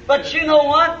 But you know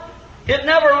what? It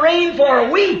never rained for a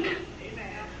week.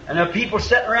 And the people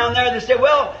sitting around there, they said,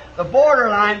 well, the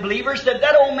borderline believers said,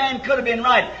 that old man could have been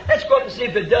right. Let's go up and see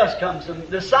if the dust comes. And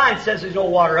the science says there's no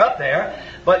water up there.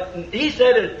 But he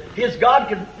said that his God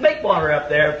could make water up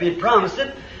there if He had promised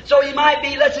it. So he might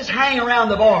be, let's just hang around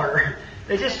the border.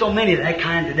 There's just so many of that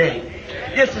kind today.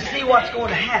 Just to see what's going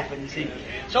to happen, you see.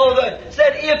 So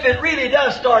said if it really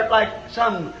does start like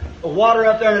some water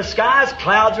up there in the skies,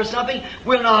 clouds or something,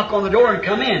 we'll knock on the door and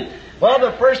come in. Well,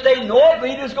 the first day Noah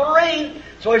believed it was going to rain.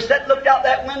 So he sat and looked out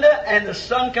that window, and the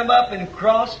sun come up and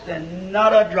crossed, and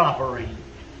not a drop of rain.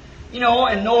 You know,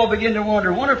 and Noah began to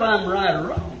wonder if I'm right or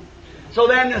wrong. So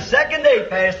then the second day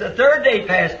passed, the third day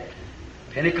passed.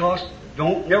 Pentecost,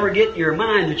 don't never get in your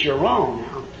mind that you're wrong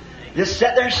now. Just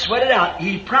sit there and sweat it out.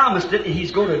 He promised it, and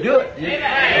He's going to do it.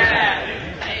 Amen.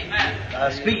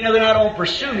 Speaking of it, I don't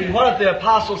presume. What if the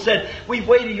apostle said, we've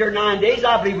waited here 9 days,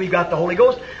 I believe we've got the Holy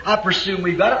Ghost, I presume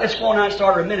we've got it, let's go on out and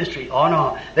start our ministry. Oh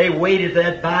no, they waited till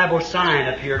that Bible sign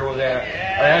appeared over there.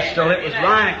 That's till it was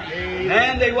right.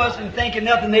 And they wasn't thinking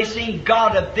nothing. They seen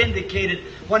God have vindicated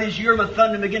when His Urim and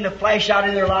Thummim began to flash out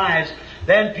in their lives.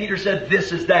 Then Peter said,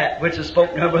 this is that which is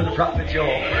spoken of by the prophet Joel.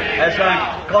 That's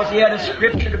right, because he had a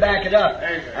scripture to back it up.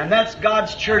 And that's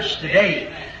God's church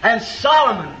today. And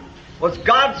Solomon was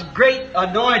God's great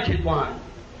anointed one.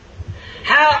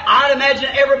 How I'd imagine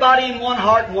everybody in one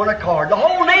heart and one accord. The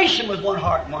whole nation was one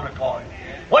heart and one accord.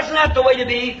 Wasn't that the way to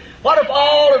be? What if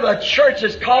all of the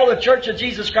churches called the Church of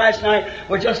Jesus Christ tonight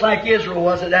were just like Israel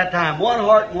was at that time? One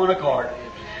heart and one accord.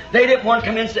 They didn't want to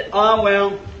come in and say, oh,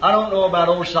 well, I don't know about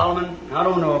old Solomon. I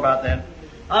don't know about that.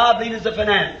 I believe he's a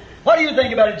fanatic. What do you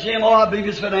think about it, Jim? Oh, I believe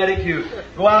he's a fanatic too.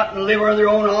 Go out and live under their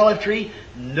own olive tree.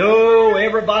 No,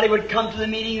 everybody would come to the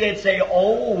meeting. They'd say,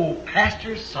 oh,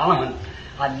 Pastor Solomon,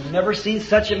 I've never seen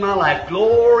such in my life.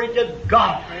 Glory to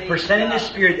God for sending His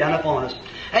Spirit down upon us.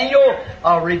 And you know,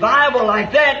 a revival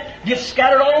like that gets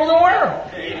scattered all over the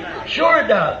world. Amen. Sure it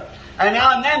does. And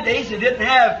now in them days, they didn't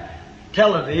have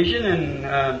television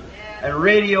and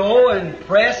radio and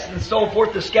press and so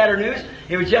forth to scatter news.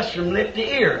 It was just from lip to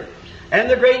ear. And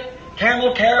the great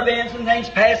camel caravans and things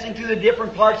passing through the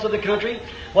different parts of the country,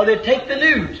 well, they'd take the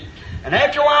news. And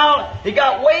after a while, they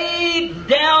got way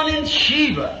down in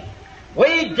Sheba.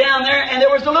 Way down there, and there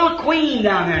was a little queen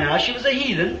down there now. She was a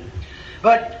heathen.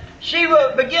 But she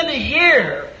would begin to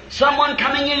hear someone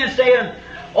coming in and saying,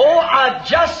 oh, I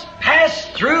just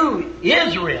passed through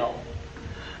Israel.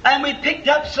 And we picked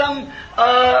up some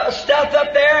stuff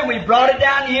up there, and we brought it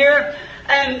down here.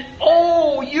 And,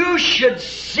 oh, you should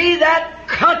see that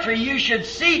country. You should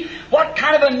see what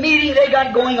kind of a meeting they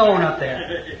got going on up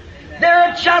there.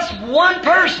 They're just one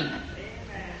person.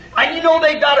 And you know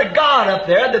they've got a God up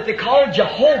there that they call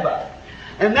Jehovah.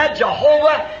 And that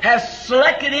Jehovah has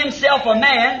selected Himself a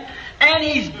man, and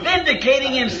He's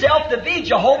vindicating Himself to be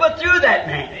Jehovah through that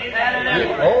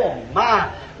man. Oh,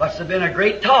 my, must have been a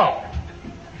great talk.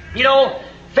 You know,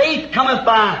 faith cometh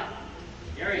by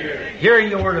hearing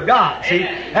the Word of God. See?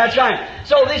 That's right.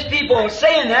 So these people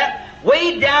saying that,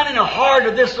 way down in the heart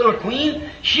of this little queen,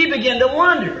 she began to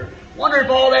wonder if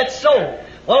all that's so.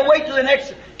 Well, wait till the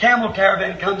next camel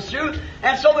caravan comes through.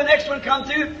 And so the next one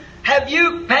comes through. Have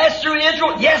you passed through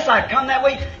Israel? Yes, I come that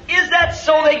way. Is that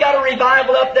so? They got a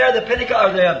revival up there, the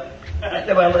Pentecost, the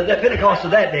Pentecost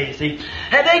of that day, see.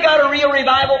 Have they got a real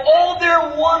revival? Oh,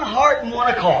 they're one heart and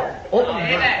one accord. Oh,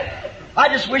 my. I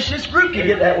just wish this group could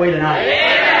get that way tonight.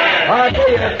 I tell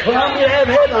you, Columbia have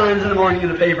headlines in the morning in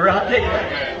the paper. I tell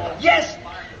you. Yes,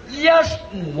 just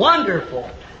wonderful.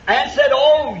 And said,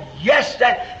 oh, yes,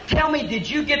 that. Tell me, did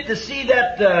you get to see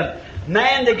that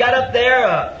man that got up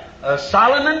there,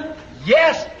 Solomon?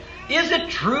 Yes. Is it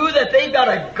true that they've got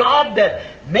a God that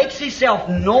makes Himself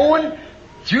known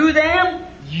through them?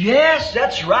 Yes,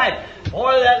 that's right.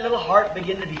 Boy, that little heart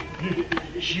began to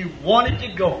beat. She wanted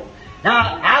to go.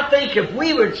 Now, I think if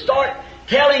we would start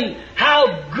telling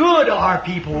how good our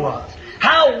people was,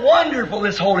 how wonderful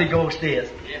this Holy Ghost is,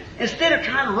 instead of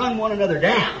trying to run one another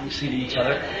down, you see, to each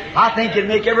other, I think it'd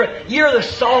make you're the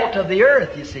salt of the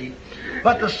earth, you see.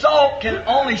 But the salt can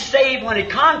only save when it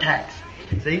contacts.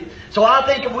 See? So I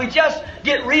think if we just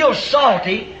get real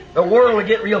salty, the world will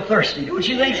get real thirsty. Don't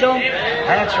you think so?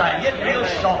 That's right. Get real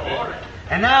salty.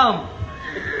 And now,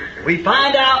 we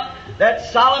find out that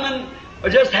Solomon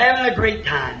was just having a great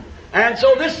time. And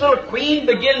so this little queen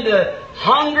began to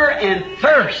hunger and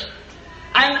thirst.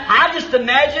 And I just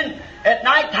imagine at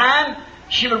night time,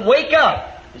 she would wake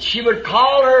up and she would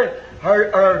call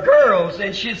her girls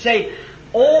and she'd say,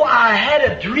 "Oh, I had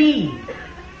a dream.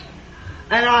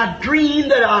 And I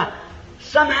dreamed that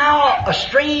somehow a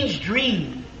strange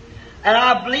dream. And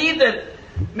I believe that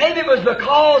maybe it was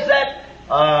because that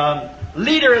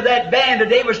leader of that band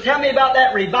today was telling me about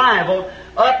that revival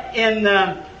up in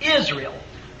Israel.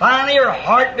 Finally her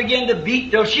heart began to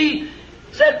beat till she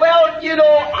said, "Well, you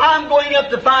know, I'm going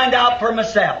up to find out for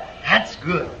myself." That's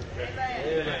good.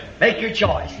 Make your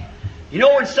choice. You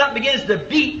know, when something begins to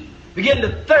beat, begin to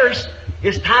thirst,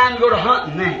 it's time to go to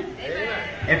hunting then.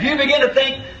 If you begin to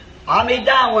think, "I may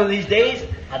die one of these days,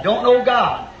 I don't know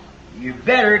God," you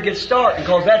better get started,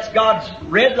 because that's God's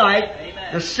red light.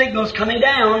 The signal's coming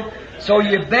down, so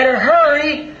you better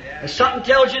hurry. If something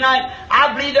tells you tonight,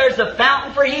 I believe there's a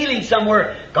fountain for healing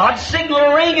somewhere, God's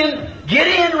signal ringing, get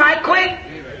in right quick.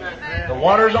 The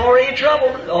water's already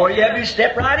troubled. All you have to do is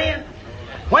step right in.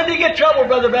 When did you get troubled,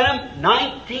 Brother Branham?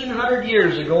 1900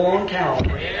 years ago on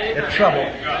Calvary. It troubled.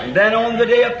 And then on the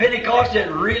day of Pentecost,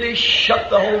 it really shook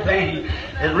the whole thing.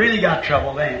 It really got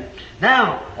trouble then.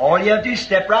 Now, all you have to do is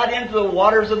step right into the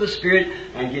waters of the Spirit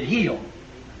and get healed.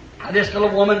 Now, this little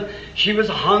woman, she was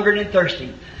hungering and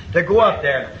thirsty to go up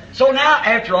there. So now,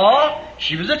 after all,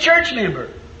 she was a church member.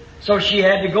 So she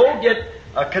had to go get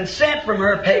a consent from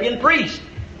her pagan priest,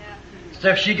 so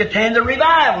if she could attend the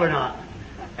revival or not.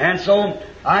 And so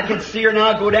I could see her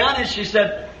now go down, and she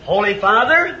said, "Holy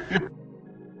Father,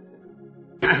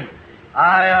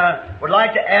 I would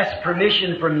like to ask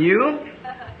permission from you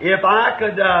if I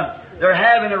could, they're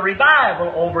having a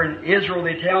revival over in Israel,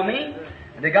 they tell me.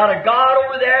 And they got a God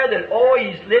over there that, oh,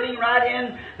 He's living right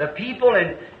in the people,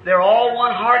 and they're all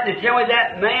one heart. They tell me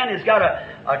that man has got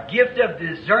a gift of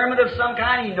discernment of some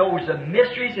kind. He knows the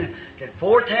mysteries and can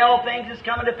foretell things that's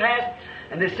coming to pass.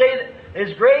 And they say that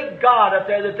there's great God up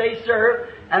there that they serve.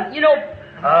 And, you know,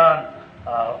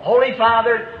 Holy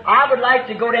Father, I would like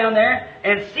to go down there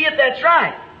and see if that's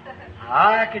right."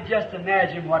 I could just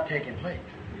imagine what's taking place.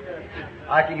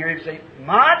 I can hear him say,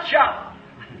 "My child."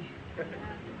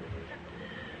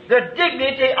 The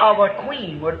dignity of a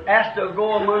queen would ask to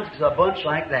go amongst a bunch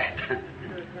like that.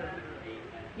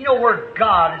 You know, where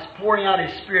God is pouring out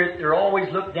His Spirit, they're always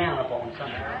looked down upon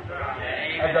somehow.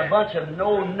 As a bunch of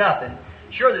know-nothing.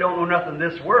 Sure, they don't know nothing in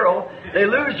this world. They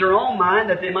lose their own mind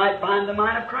that they might find the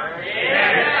mind of Christ.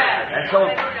 And so,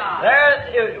 there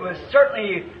it was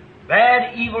certainly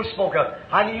bad, evil spoke of.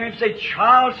 I can hear him say,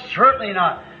 "Child, certainly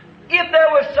not." If there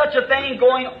was such a thing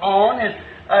going on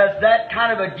as that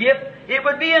kind of a gift, it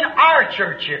would be in our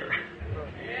church here.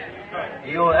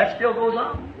 You know, that still goes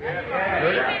on.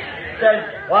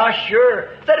 Said, "Well, sure."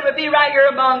 Said it would be right here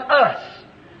among us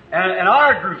and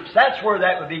our groups. That's where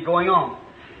that would be going on.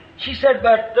 She said,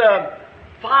 "But,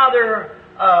 Father,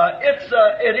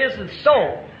 it isn't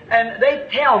so. And they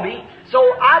tell me,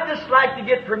 so I'd just like to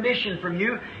get permission from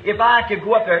you if I could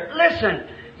go up there." Listen,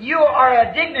 you are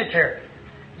a dignitary.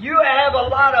 You have a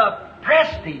lot of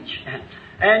prestige.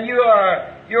 And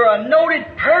you're a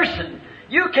noted person.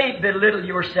 You can't belittle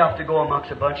yourself to go amongst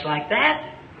a bunch like that.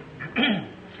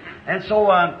 And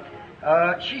so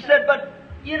she said, "But,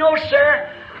 you know, sir,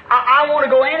 I want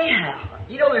to go anyhow."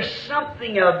 You know, there's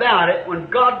something about it when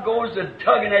God goes to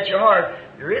tugging at your heart,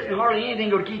 there isn't hardly anything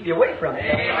going to keep you away from it.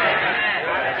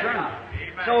 That's right.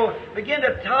 So begin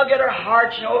to tug at her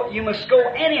heart, you know, you must go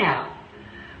anyhow.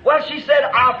 Well, she said,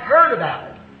 "I've heard about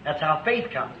it." That's how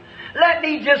faith comes. "Let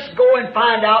me just go and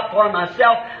find out for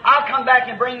myself. I'll come back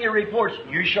and bring you reports."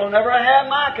 "You shall never have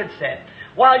my consent.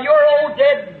 While your old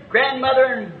dead grandmother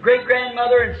and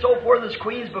great-grandmother and so forth as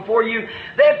queens before you,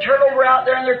 they've turned over out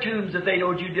there in their tombs if they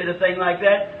knowed you did a thing like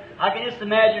that." I can just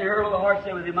imagine her little heart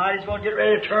saying, "Well, you might as well get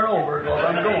ready to turn over because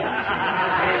I'm going."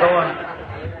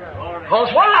 So,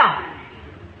 because why?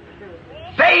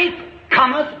 Faith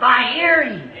cometh by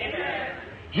hearing.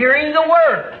 Hearing the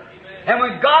Word. And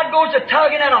when God goes to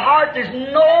tugging at a heart, there's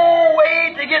no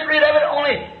way to get rid of it,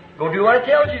 only go do what it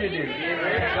tells you to do.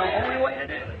 It's the only way to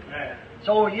do it.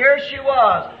 So here she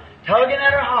was, tugging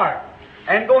at her heart,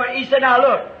 and going, he said, "Now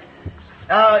look,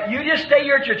 you just stay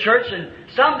here at your church, and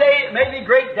someday maybe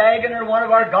Great Dagon or one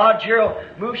of our gods here will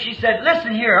move." She said,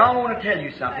 "Listen here, I want to tell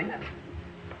you something.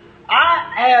 I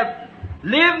have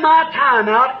lived my time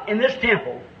out in this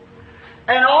temple,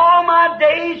 And all my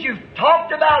days you've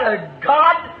talked about a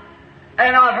God,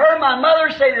 and I've heard my mother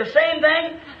say the same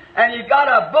thing, and you've got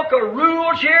a book of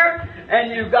rules here,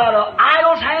 and you've got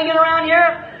idols hanging around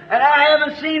here, and I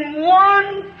haven't seen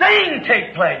one thing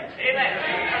take place.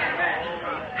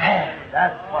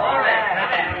 That's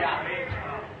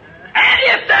and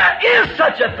if there is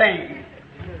such a thing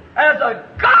as a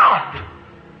God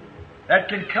that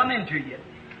can come into you,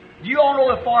 do you all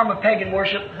know the form of pagan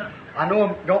worship? I know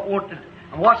I don't want to.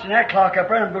 I'm watching that clock up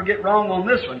there, and I'm going to get wrong on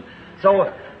this one.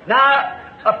 So now,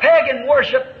 a pagan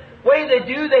worship, way they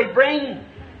do, they bring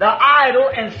the idol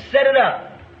and set it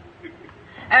up.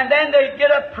 And then they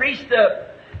get a priest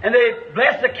and they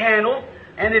bless the candle,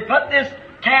 and they put this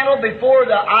candle before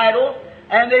the idol,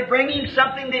 and they bring him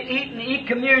something to eat and eat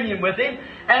communion with him,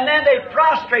 and then they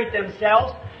prostrate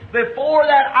themselves before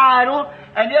that idol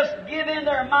and just give in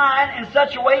their mind in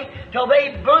such a way till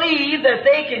they believe that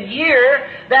they can hear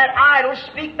that idol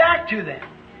speak back to them.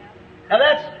 Now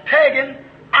that's pagan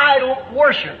idol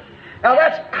worship. Now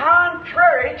that's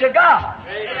contrary to God.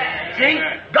 Amen. See,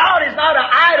 God is not an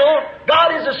idol,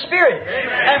 God is a spirit.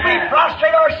 Amen. And we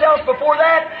prostrate ourselves before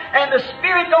that, and the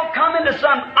spirit don't come into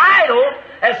some idol,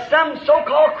 as some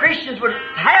so-called Christians would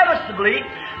have us to believe,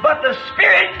 but the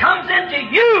spirit comes into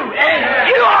you, and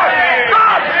you are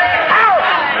God's power,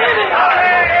 living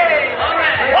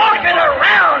walking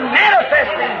around,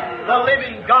 manifesting the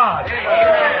living God.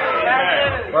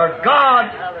 For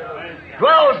God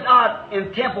dwells not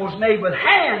in temples made with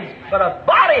hands, but a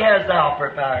body has thou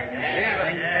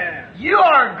prepared. You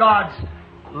are God's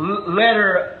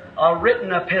letter, a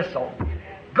written epistle.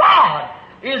 God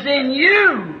is in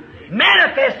you,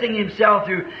 manifesting Himself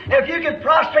through. If you can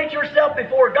prostrate yourself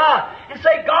before God and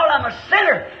say, God, I'm a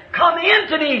sinner, come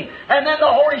into me, and then the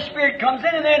Holy Spirit comes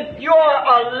in, and then you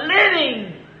are a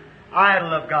living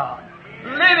idol of God,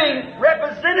 living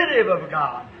representative of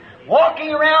God,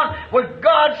 walking around with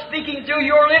God speaking through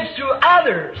your lips to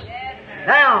others.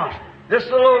 Now, this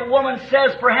little woman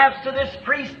says perhaps to this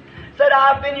priest, said,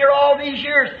 I've been here all these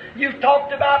years. You've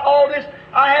talked about all this.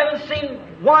 I haven't seen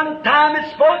one time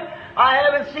it spoke. I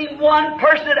haven't seen one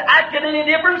person that acted any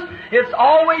difference. It's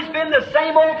always been the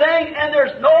same old thing, and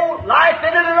there's no life in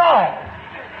it at all.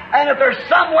 And if there's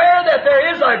somewhere that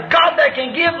there is a God that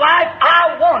can give life,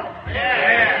 I want it.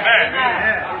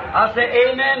 Yeah. I'll say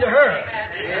amen to her.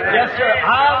 Yes, sir.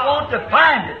 I want to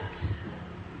find it.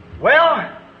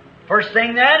 Well, first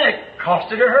thing then, it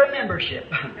costed her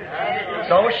membership.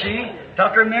 So she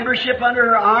took her membership under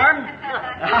her arm.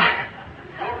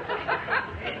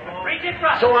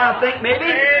 So I think maybe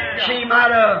she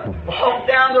might have walked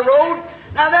down the road.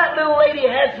 Now that little lady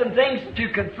had some things to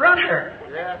confront her.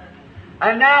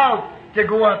 And now to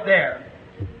go up there.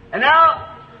 And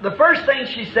now the first thing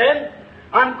she said,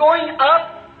 I'm going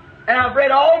up, and I've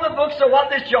read all the books of what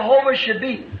this Jehovah should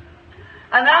be.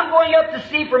 And I'm going up to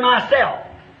see for myself.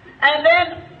 And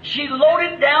then she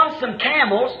loaded down some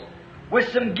camels with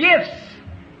some gifts.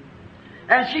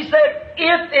 And she said,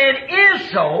 if it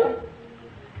is so,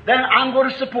 then I'm going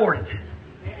to support it.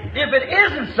 If it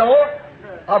isn't so,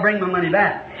 I'll bring my money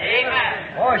back.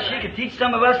 Amen. Boy, she could teach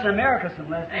some of us in America some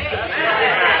lessons.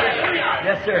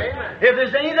 Yes, sir. Amen. If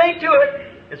there's anything to it,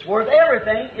 it's worth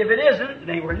everything. If it isn't, it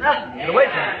ain't worth nothing. Get away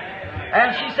from it.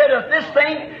 And she said, if this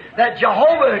thing that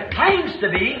Jehovah claims to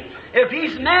be, if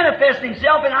He's manifest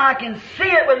Himself and I can see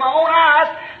it with my own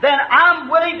eyes, then I'm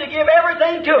willing to give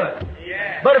everything to it.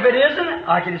 Yeah. But if it isn't,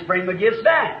 I can just bring my gifts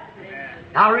back. Yeah.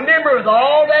 Now remember, with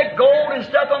all that gold and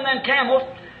stuff on them camels,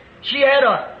 she had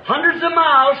hundreds of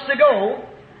miles to go,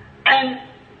 and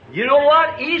you know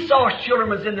what? Esau's children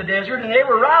was in the desert, and they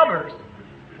were robbers.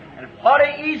 And what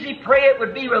an easy prey it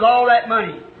would be with all that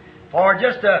money for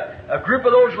just a group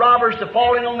of those robbers to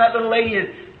fall in on that little lady and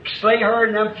slay her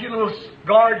and them few little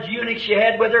guards, eunuchs she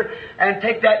had with her, and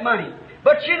take that money.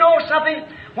 But you know something?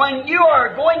 When you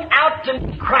are going out to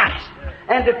meet Christ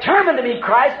and determined to meet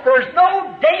Christ, there's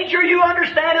no danger you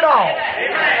understand at all.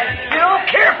 Amen. You don't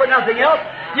care for nothing else.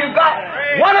 You've got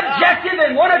one objective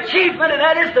and one achievement, and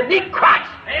that is to meet Christ.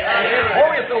 Amen.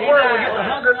 Oh, if the world would get the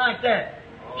hunger like that.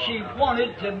 She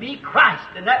wanted to meet Christ,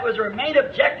 and that was her main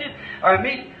objective, or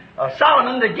meet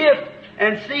Solomon, the gift,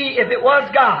 and see if it was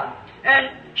God.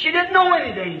 And she didn't know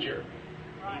any danger.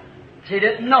 She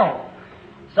didn't know.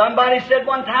 Somebody said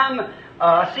one time,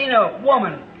 I seen a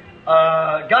woman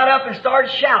got up and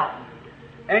started shouting,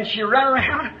 and she ran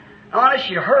around. Honest,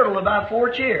 she hurdled about 4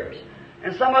 chairs.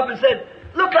 And some of them said,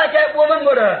 looked like that woman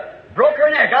would have broke her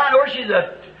neck. I know she's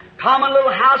a common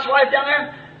little housewife down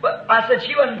there, but I said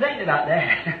she wasn't thinking about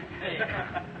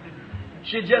that.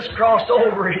 she just crossed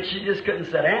over and she just couldn't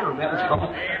sit down. That was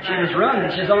all. She was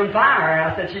running. She's on fire.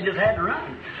 I said she just had to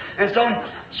run. And so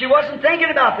she wasn't thinking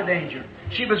about the danger.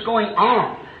 She was going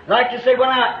on. Like to say, well,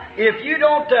 now, if you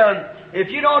don't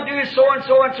do so and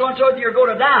so and so and so, you're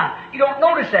going to die. You don't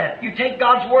notice that. You take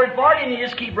God's word for it and you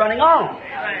just keep running on.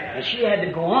 And she had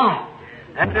to go on.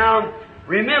 And now,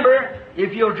 remember,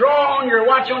 if you'll draw on your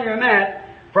watch on your map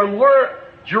from where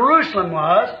Jerusalem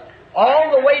was,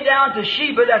 all the way down to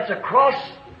Sheba, that's across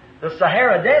the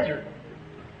Sahara Desert.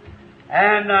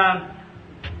 And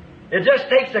it just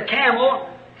takes a camel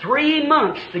 3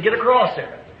 months to get across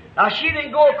there. Now, she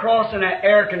didn't go across in an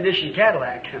air-conditioned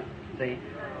Cadillac, see.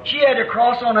 She had to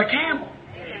cross on a camel.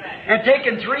 And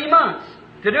taken 3 months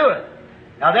to do it.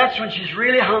 Now, that's when she's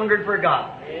really hungered for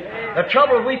God. The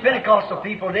trouble with we Pentecostal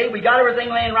people today, we got everything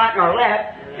laying right in our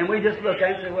lap, and we just look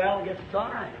at it and say, well, I guess it's all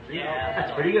right.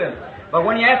 That's pretty good. But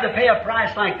when you have to pay a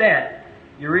price like that,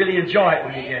 you really enjoy it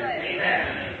when you get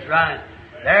it. That's right.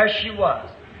 There she was.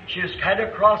 She just had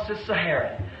to cross the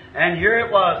Sahara. And here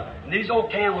it was. And these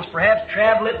old camels perhaps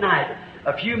travel at night.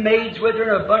 A few maids with her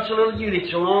and a bunch of little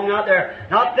eunuchs along out there,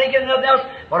 not thinking of nothing else,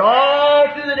 but all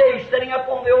through the day, sitting up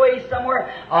on the way somewhere,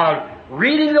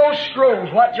 reading those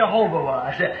scrolls, what Jehovah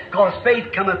was. Because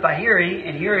faith cometh by hearing,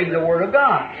 and hearing the Word of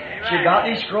God. She got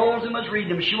these scrolls and was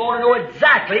reading them. She wanted to know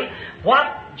exactly what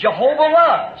Jehovah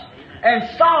was. And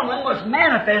Solomon was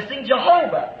manifesting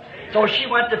Jehovah. So she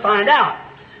went to find out.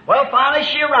 Well, finally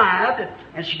she arrived,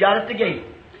 and she got at the gate.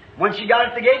 When she got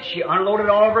at the gate, she unloaded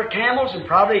all of her camels and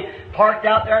probably parked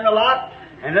out there in the lot.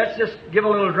 And let's just give a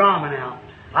little drama now.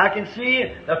 I can see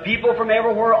the people from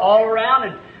everywhere all around.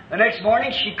 And the next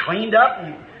morning she cleaned up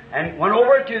and went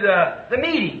over to the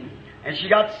meeting. And she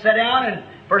got to sit down, and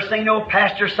first thing you know,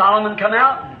 Pastor Solomon come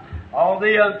out, and all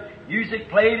the music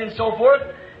played and so forth.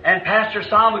 And Pastor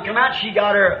Solomon come out, she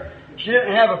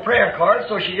didn't have a prayer card,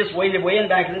 so she just waited way in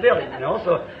back in the building, you know.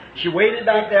 So she waited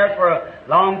back there for a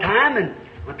long time, and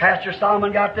when Pastor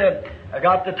Solomon got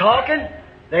to talking,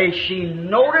 she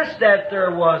noticed that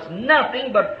there was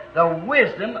nothing but the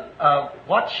wisdom of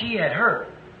what she had heard.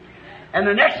 And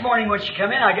the next morning when she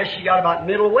come in, I guess she got about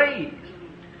middle ways.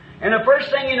 And the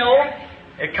first thing you know,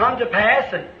 it come to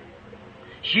pass that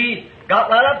she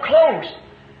got right up close.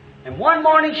 And one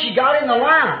morning she got in the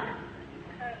line.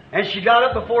 And she got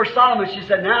up before Solomon. She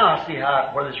said, now I see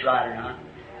where this right or not.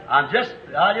 I just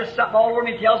something all over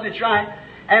me tells me it's right.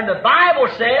 And the Bible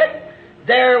said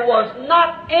there was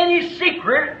not any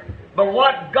secret but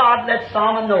what God let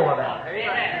Solomon know about.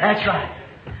 That's right.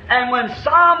 And when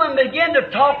Solomon began to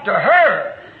talk to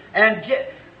her and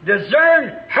discern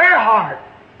her heart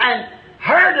and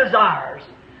her desires,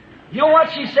 you know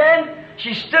what she said?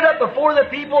 She stood up before the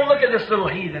people. Look at this little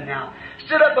heathen now.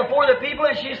 Stood up before the people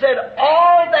and she said,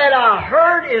 all that I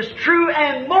heard is true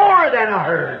and more than I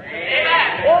heard.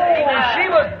 Oh, she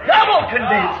was double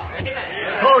convinced.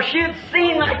 Because she had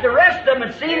seen like the rest of them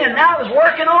had seen, and now it was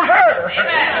working on her.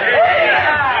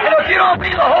 And if you don't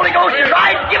believe the Holy Ghost is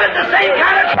right, give it the same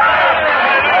kind of try.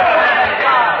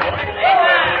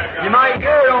 You might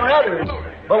hear it on others,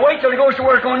 but wait till it goes to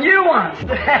work on you once.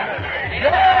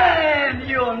 Then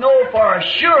you'll know for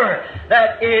sure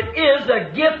that it is a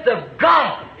gift of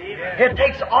God. It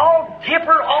takes all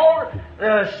temper, all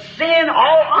sin,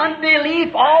 all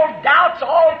unbelief, all doubts,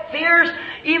 all fears.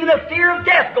 Even the fear of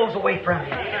death goes away from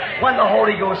you when the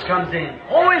Holy Ghost comes in.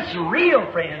 Oh, it's real,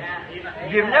 friends.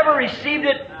 If you've never received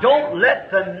it, don't let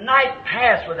the night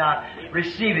pass without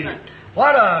receiving it.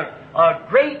 What a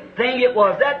great thing it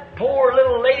was. That poor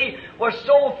little lady was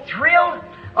so thrilled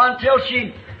until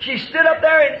she stood up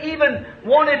there and even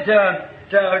wanted to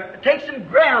take some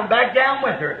ground back down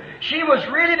with her. She was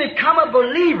really become a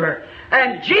believer.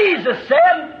 And Jesus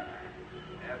said,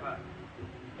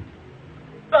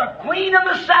 the Queen of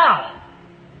the South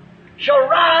shall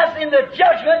rise in the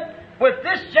judgment with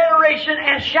this generation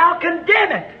and shall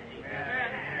condemn it.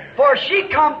 For she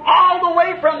come all the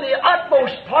way from the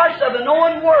utmost parts of the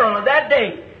known world of that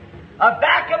day, a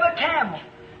back of a camel,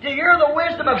 to hear the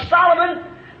wisdom of Solomon.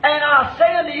 And I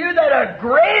say unto you that a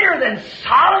greater than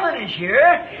Solomon is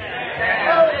here.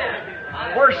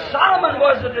 Where Solomon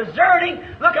was a discerning,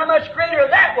 look how much greater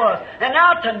that was. And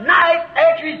now tonight,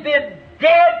 after he's been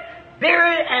dead,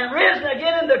 buried, and risen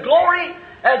again into glory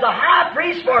as a high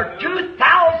priest for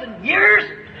 2,000 years,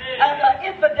 and the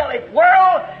infidelic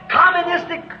world,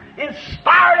 communistic,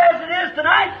 inspired as it is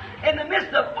tonight, in the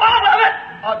midst of all of it,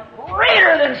 a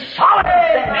greater than Solomon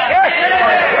stands here,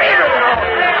 a greater than all.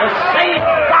 The same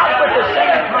God with the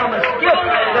same promised gift,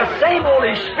 the same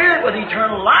Holy Spirit with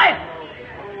eternal life.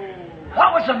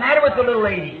 What was the matter with the little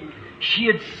lady? She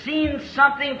had seen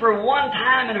something for one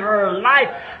time in her life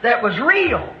that was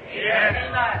real.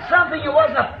 Yes. Something that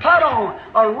wasn't a put on,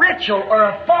 a ritual, or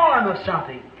a form of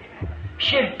something.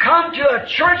 She had come to a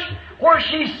church where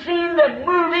she's seen the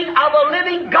moving of a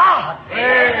living God.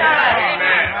 Amen.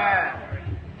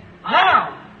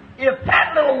 Now, if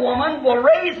that little woman will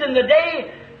raise in the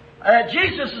day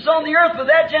Jesus is on the earth with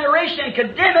that generation and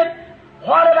condemn it,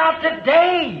 what about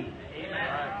today?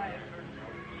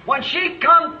 When she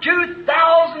come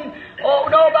 2,000,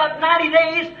 about 90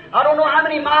 days, I don't know how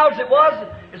many miles it was.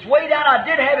 It's way down. I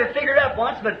did have it figured out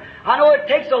once, but I know it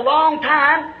takes a long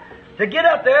time to get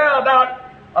up there,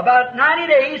 about 90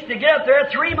 days to get up there,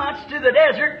 3 months to the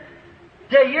desert,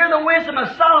 to hear the wisdom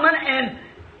of Solomon, and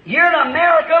here in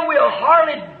America we'll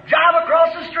hardly drive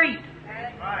across the street.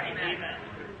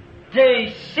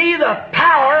 To see the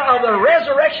power of the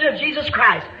resurrection of Jesus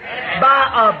Christ by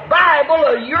a Bible,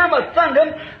 a Urim and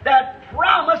Thummim, that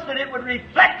promised that it would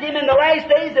reflect Him in the last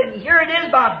days, and here it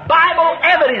is by Bible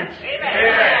evidence.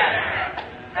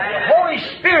 The Holy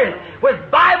Spirit with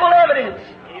Bible evidence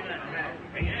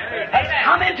has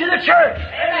come into the church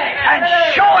and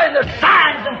showing the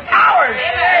signs and powers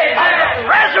of the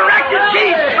resurrected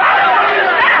Jesus right among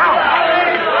us now.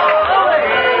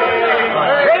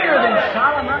 Greater than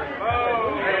Solomon.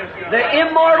 The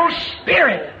immortal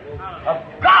Spirit of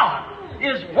God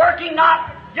is working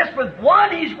not just with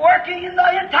one, He's working in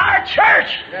the entire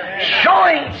church,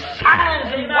 showing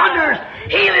signs and wonders,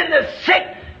 healing the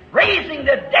sick, raising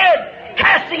the dead,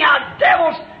 casting out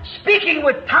devils, speaking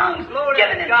with tongues,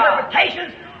 giving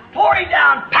interpretations, pouring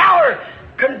down power,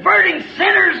 converting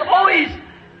sinners, always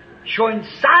showing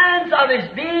signs of His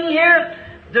being here,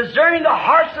 discerning the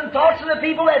hearts and thoughts of the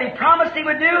people that He promised He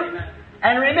would do.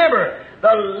 And remember,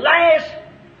 the last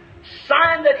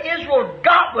sign that Israel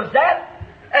got was that,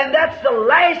 and that's the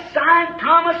last sign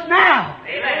promised now.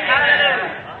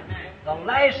 Amen. The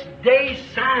last day's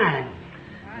sign.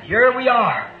 Here we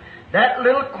are. That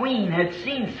little queen had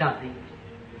seen something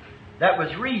that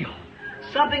was real.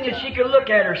 Something that she could look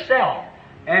at herself,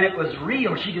 and it was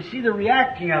real. She could see the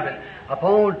reacting of it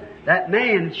upon that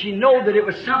man. She knew that it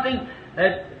was something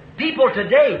that people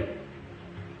today,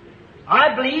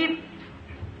 I believe,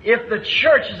 if the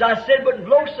church, as I said, wouldn't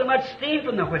blow so much steam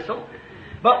from the whistle,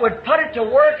 but would put it to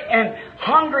work and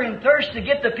hunger and thirst to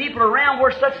get the people around where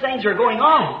such things are going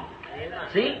on.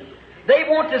 See? They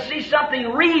want to see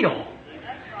something real.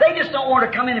 They just don't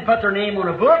want to come in and put their name on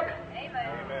a book.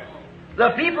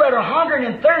 The people that are hungering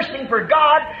and thirsting for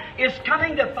God is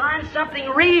coming to find something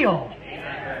real.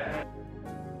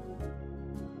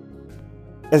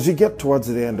 As we get towards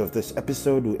the end of this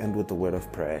episode, we end with the word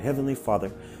of prayer. Heavenly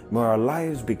Father, may our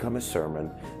lives become a sermon.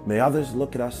 May others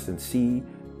look at us and see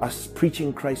us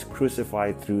preaching Christ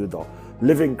crucified through the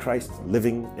living Christ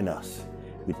living in us.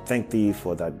 We thank Thee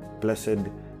for that blessed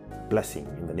blessing.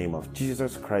 In the name of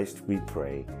Jesus Christ we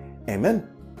pray. Amen.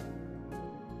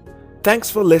 Thanks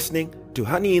for listening to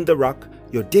Honey in the Rock,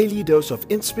 your daily dose of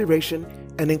inspiration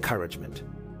and encouragement.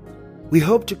 We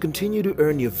hope to continue to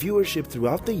earn your viewership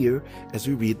throughout the year as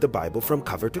we read the Bible from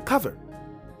cover to cover.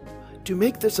 To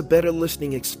make this a better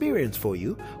listening experience for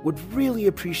you, would really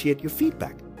appreciate your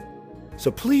feedback.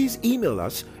 So please email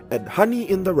us at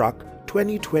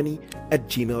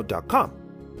honeyintherock2020@gmail.com.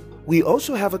 We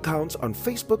also have accounts on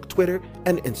Facebook, Twitter,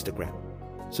 and Instagram.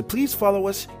 So please follow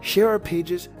us, share our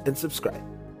pages, and subscribe.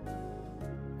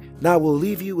 Now we'll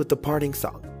leave you with the parting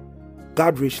song.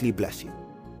 God richly bless you.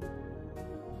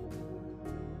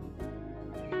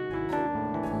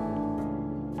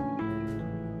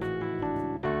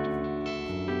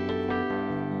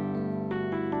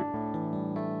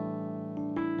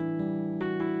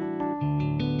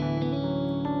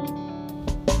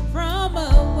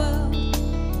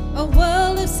 A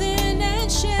world of sin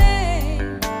and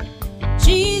shame,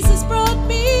 Jesus brought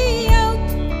me out,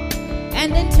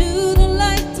 and into the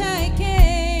light I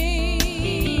came.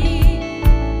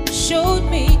 Showed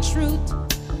me truth,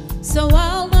 so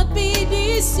I'll not be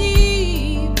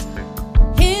deceived.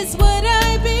 Here's what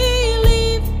I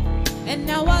believe, and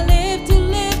now I live to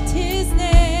lift His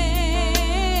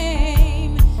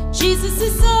name. Jesus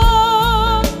is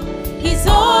all, He's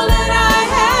all that I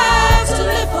have to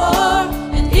live for.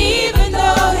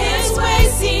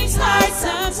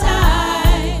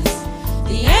 Sometimes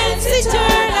the end's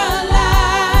eternal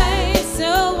life,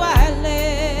 so I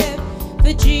live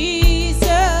for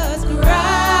Jesus Christ.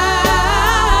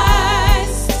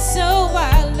 So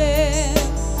I live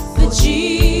for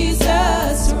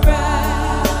Jesus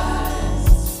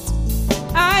Christ.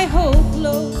 I hold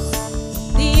close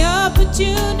the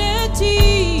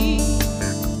opportunity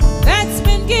that's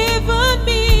been given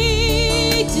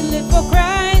me to live for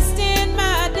Christ in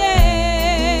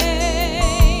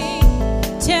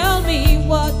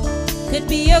could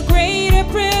be a greater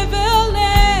privilege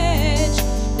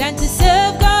than to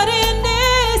serve God in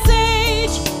this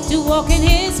age, to walk in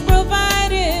His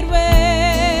provided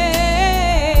way.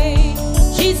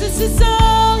 Jesus is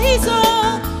all, He's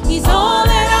all, He's all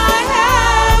that I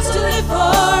have to live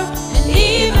for. And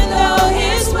even though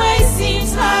His way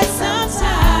seems hard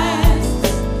sometimes,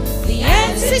 the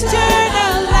end's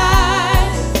eternal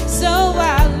life. So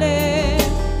I'll live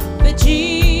for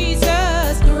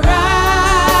Jesus Christ.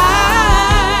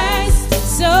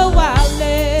 So I'll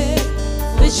live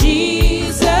for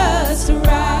Jesus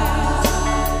Christ.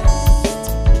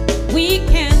 We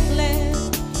can't live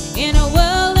in a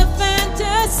world of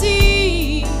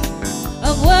fantasy,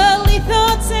 of worldly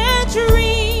thoughts and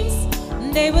dreams.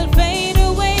 They will fade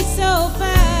away so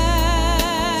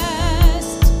fast.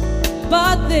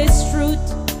 But this truth,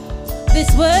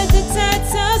 this word that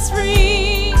sets us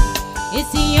free, is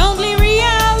the only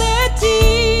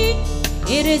reality.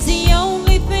 It is the only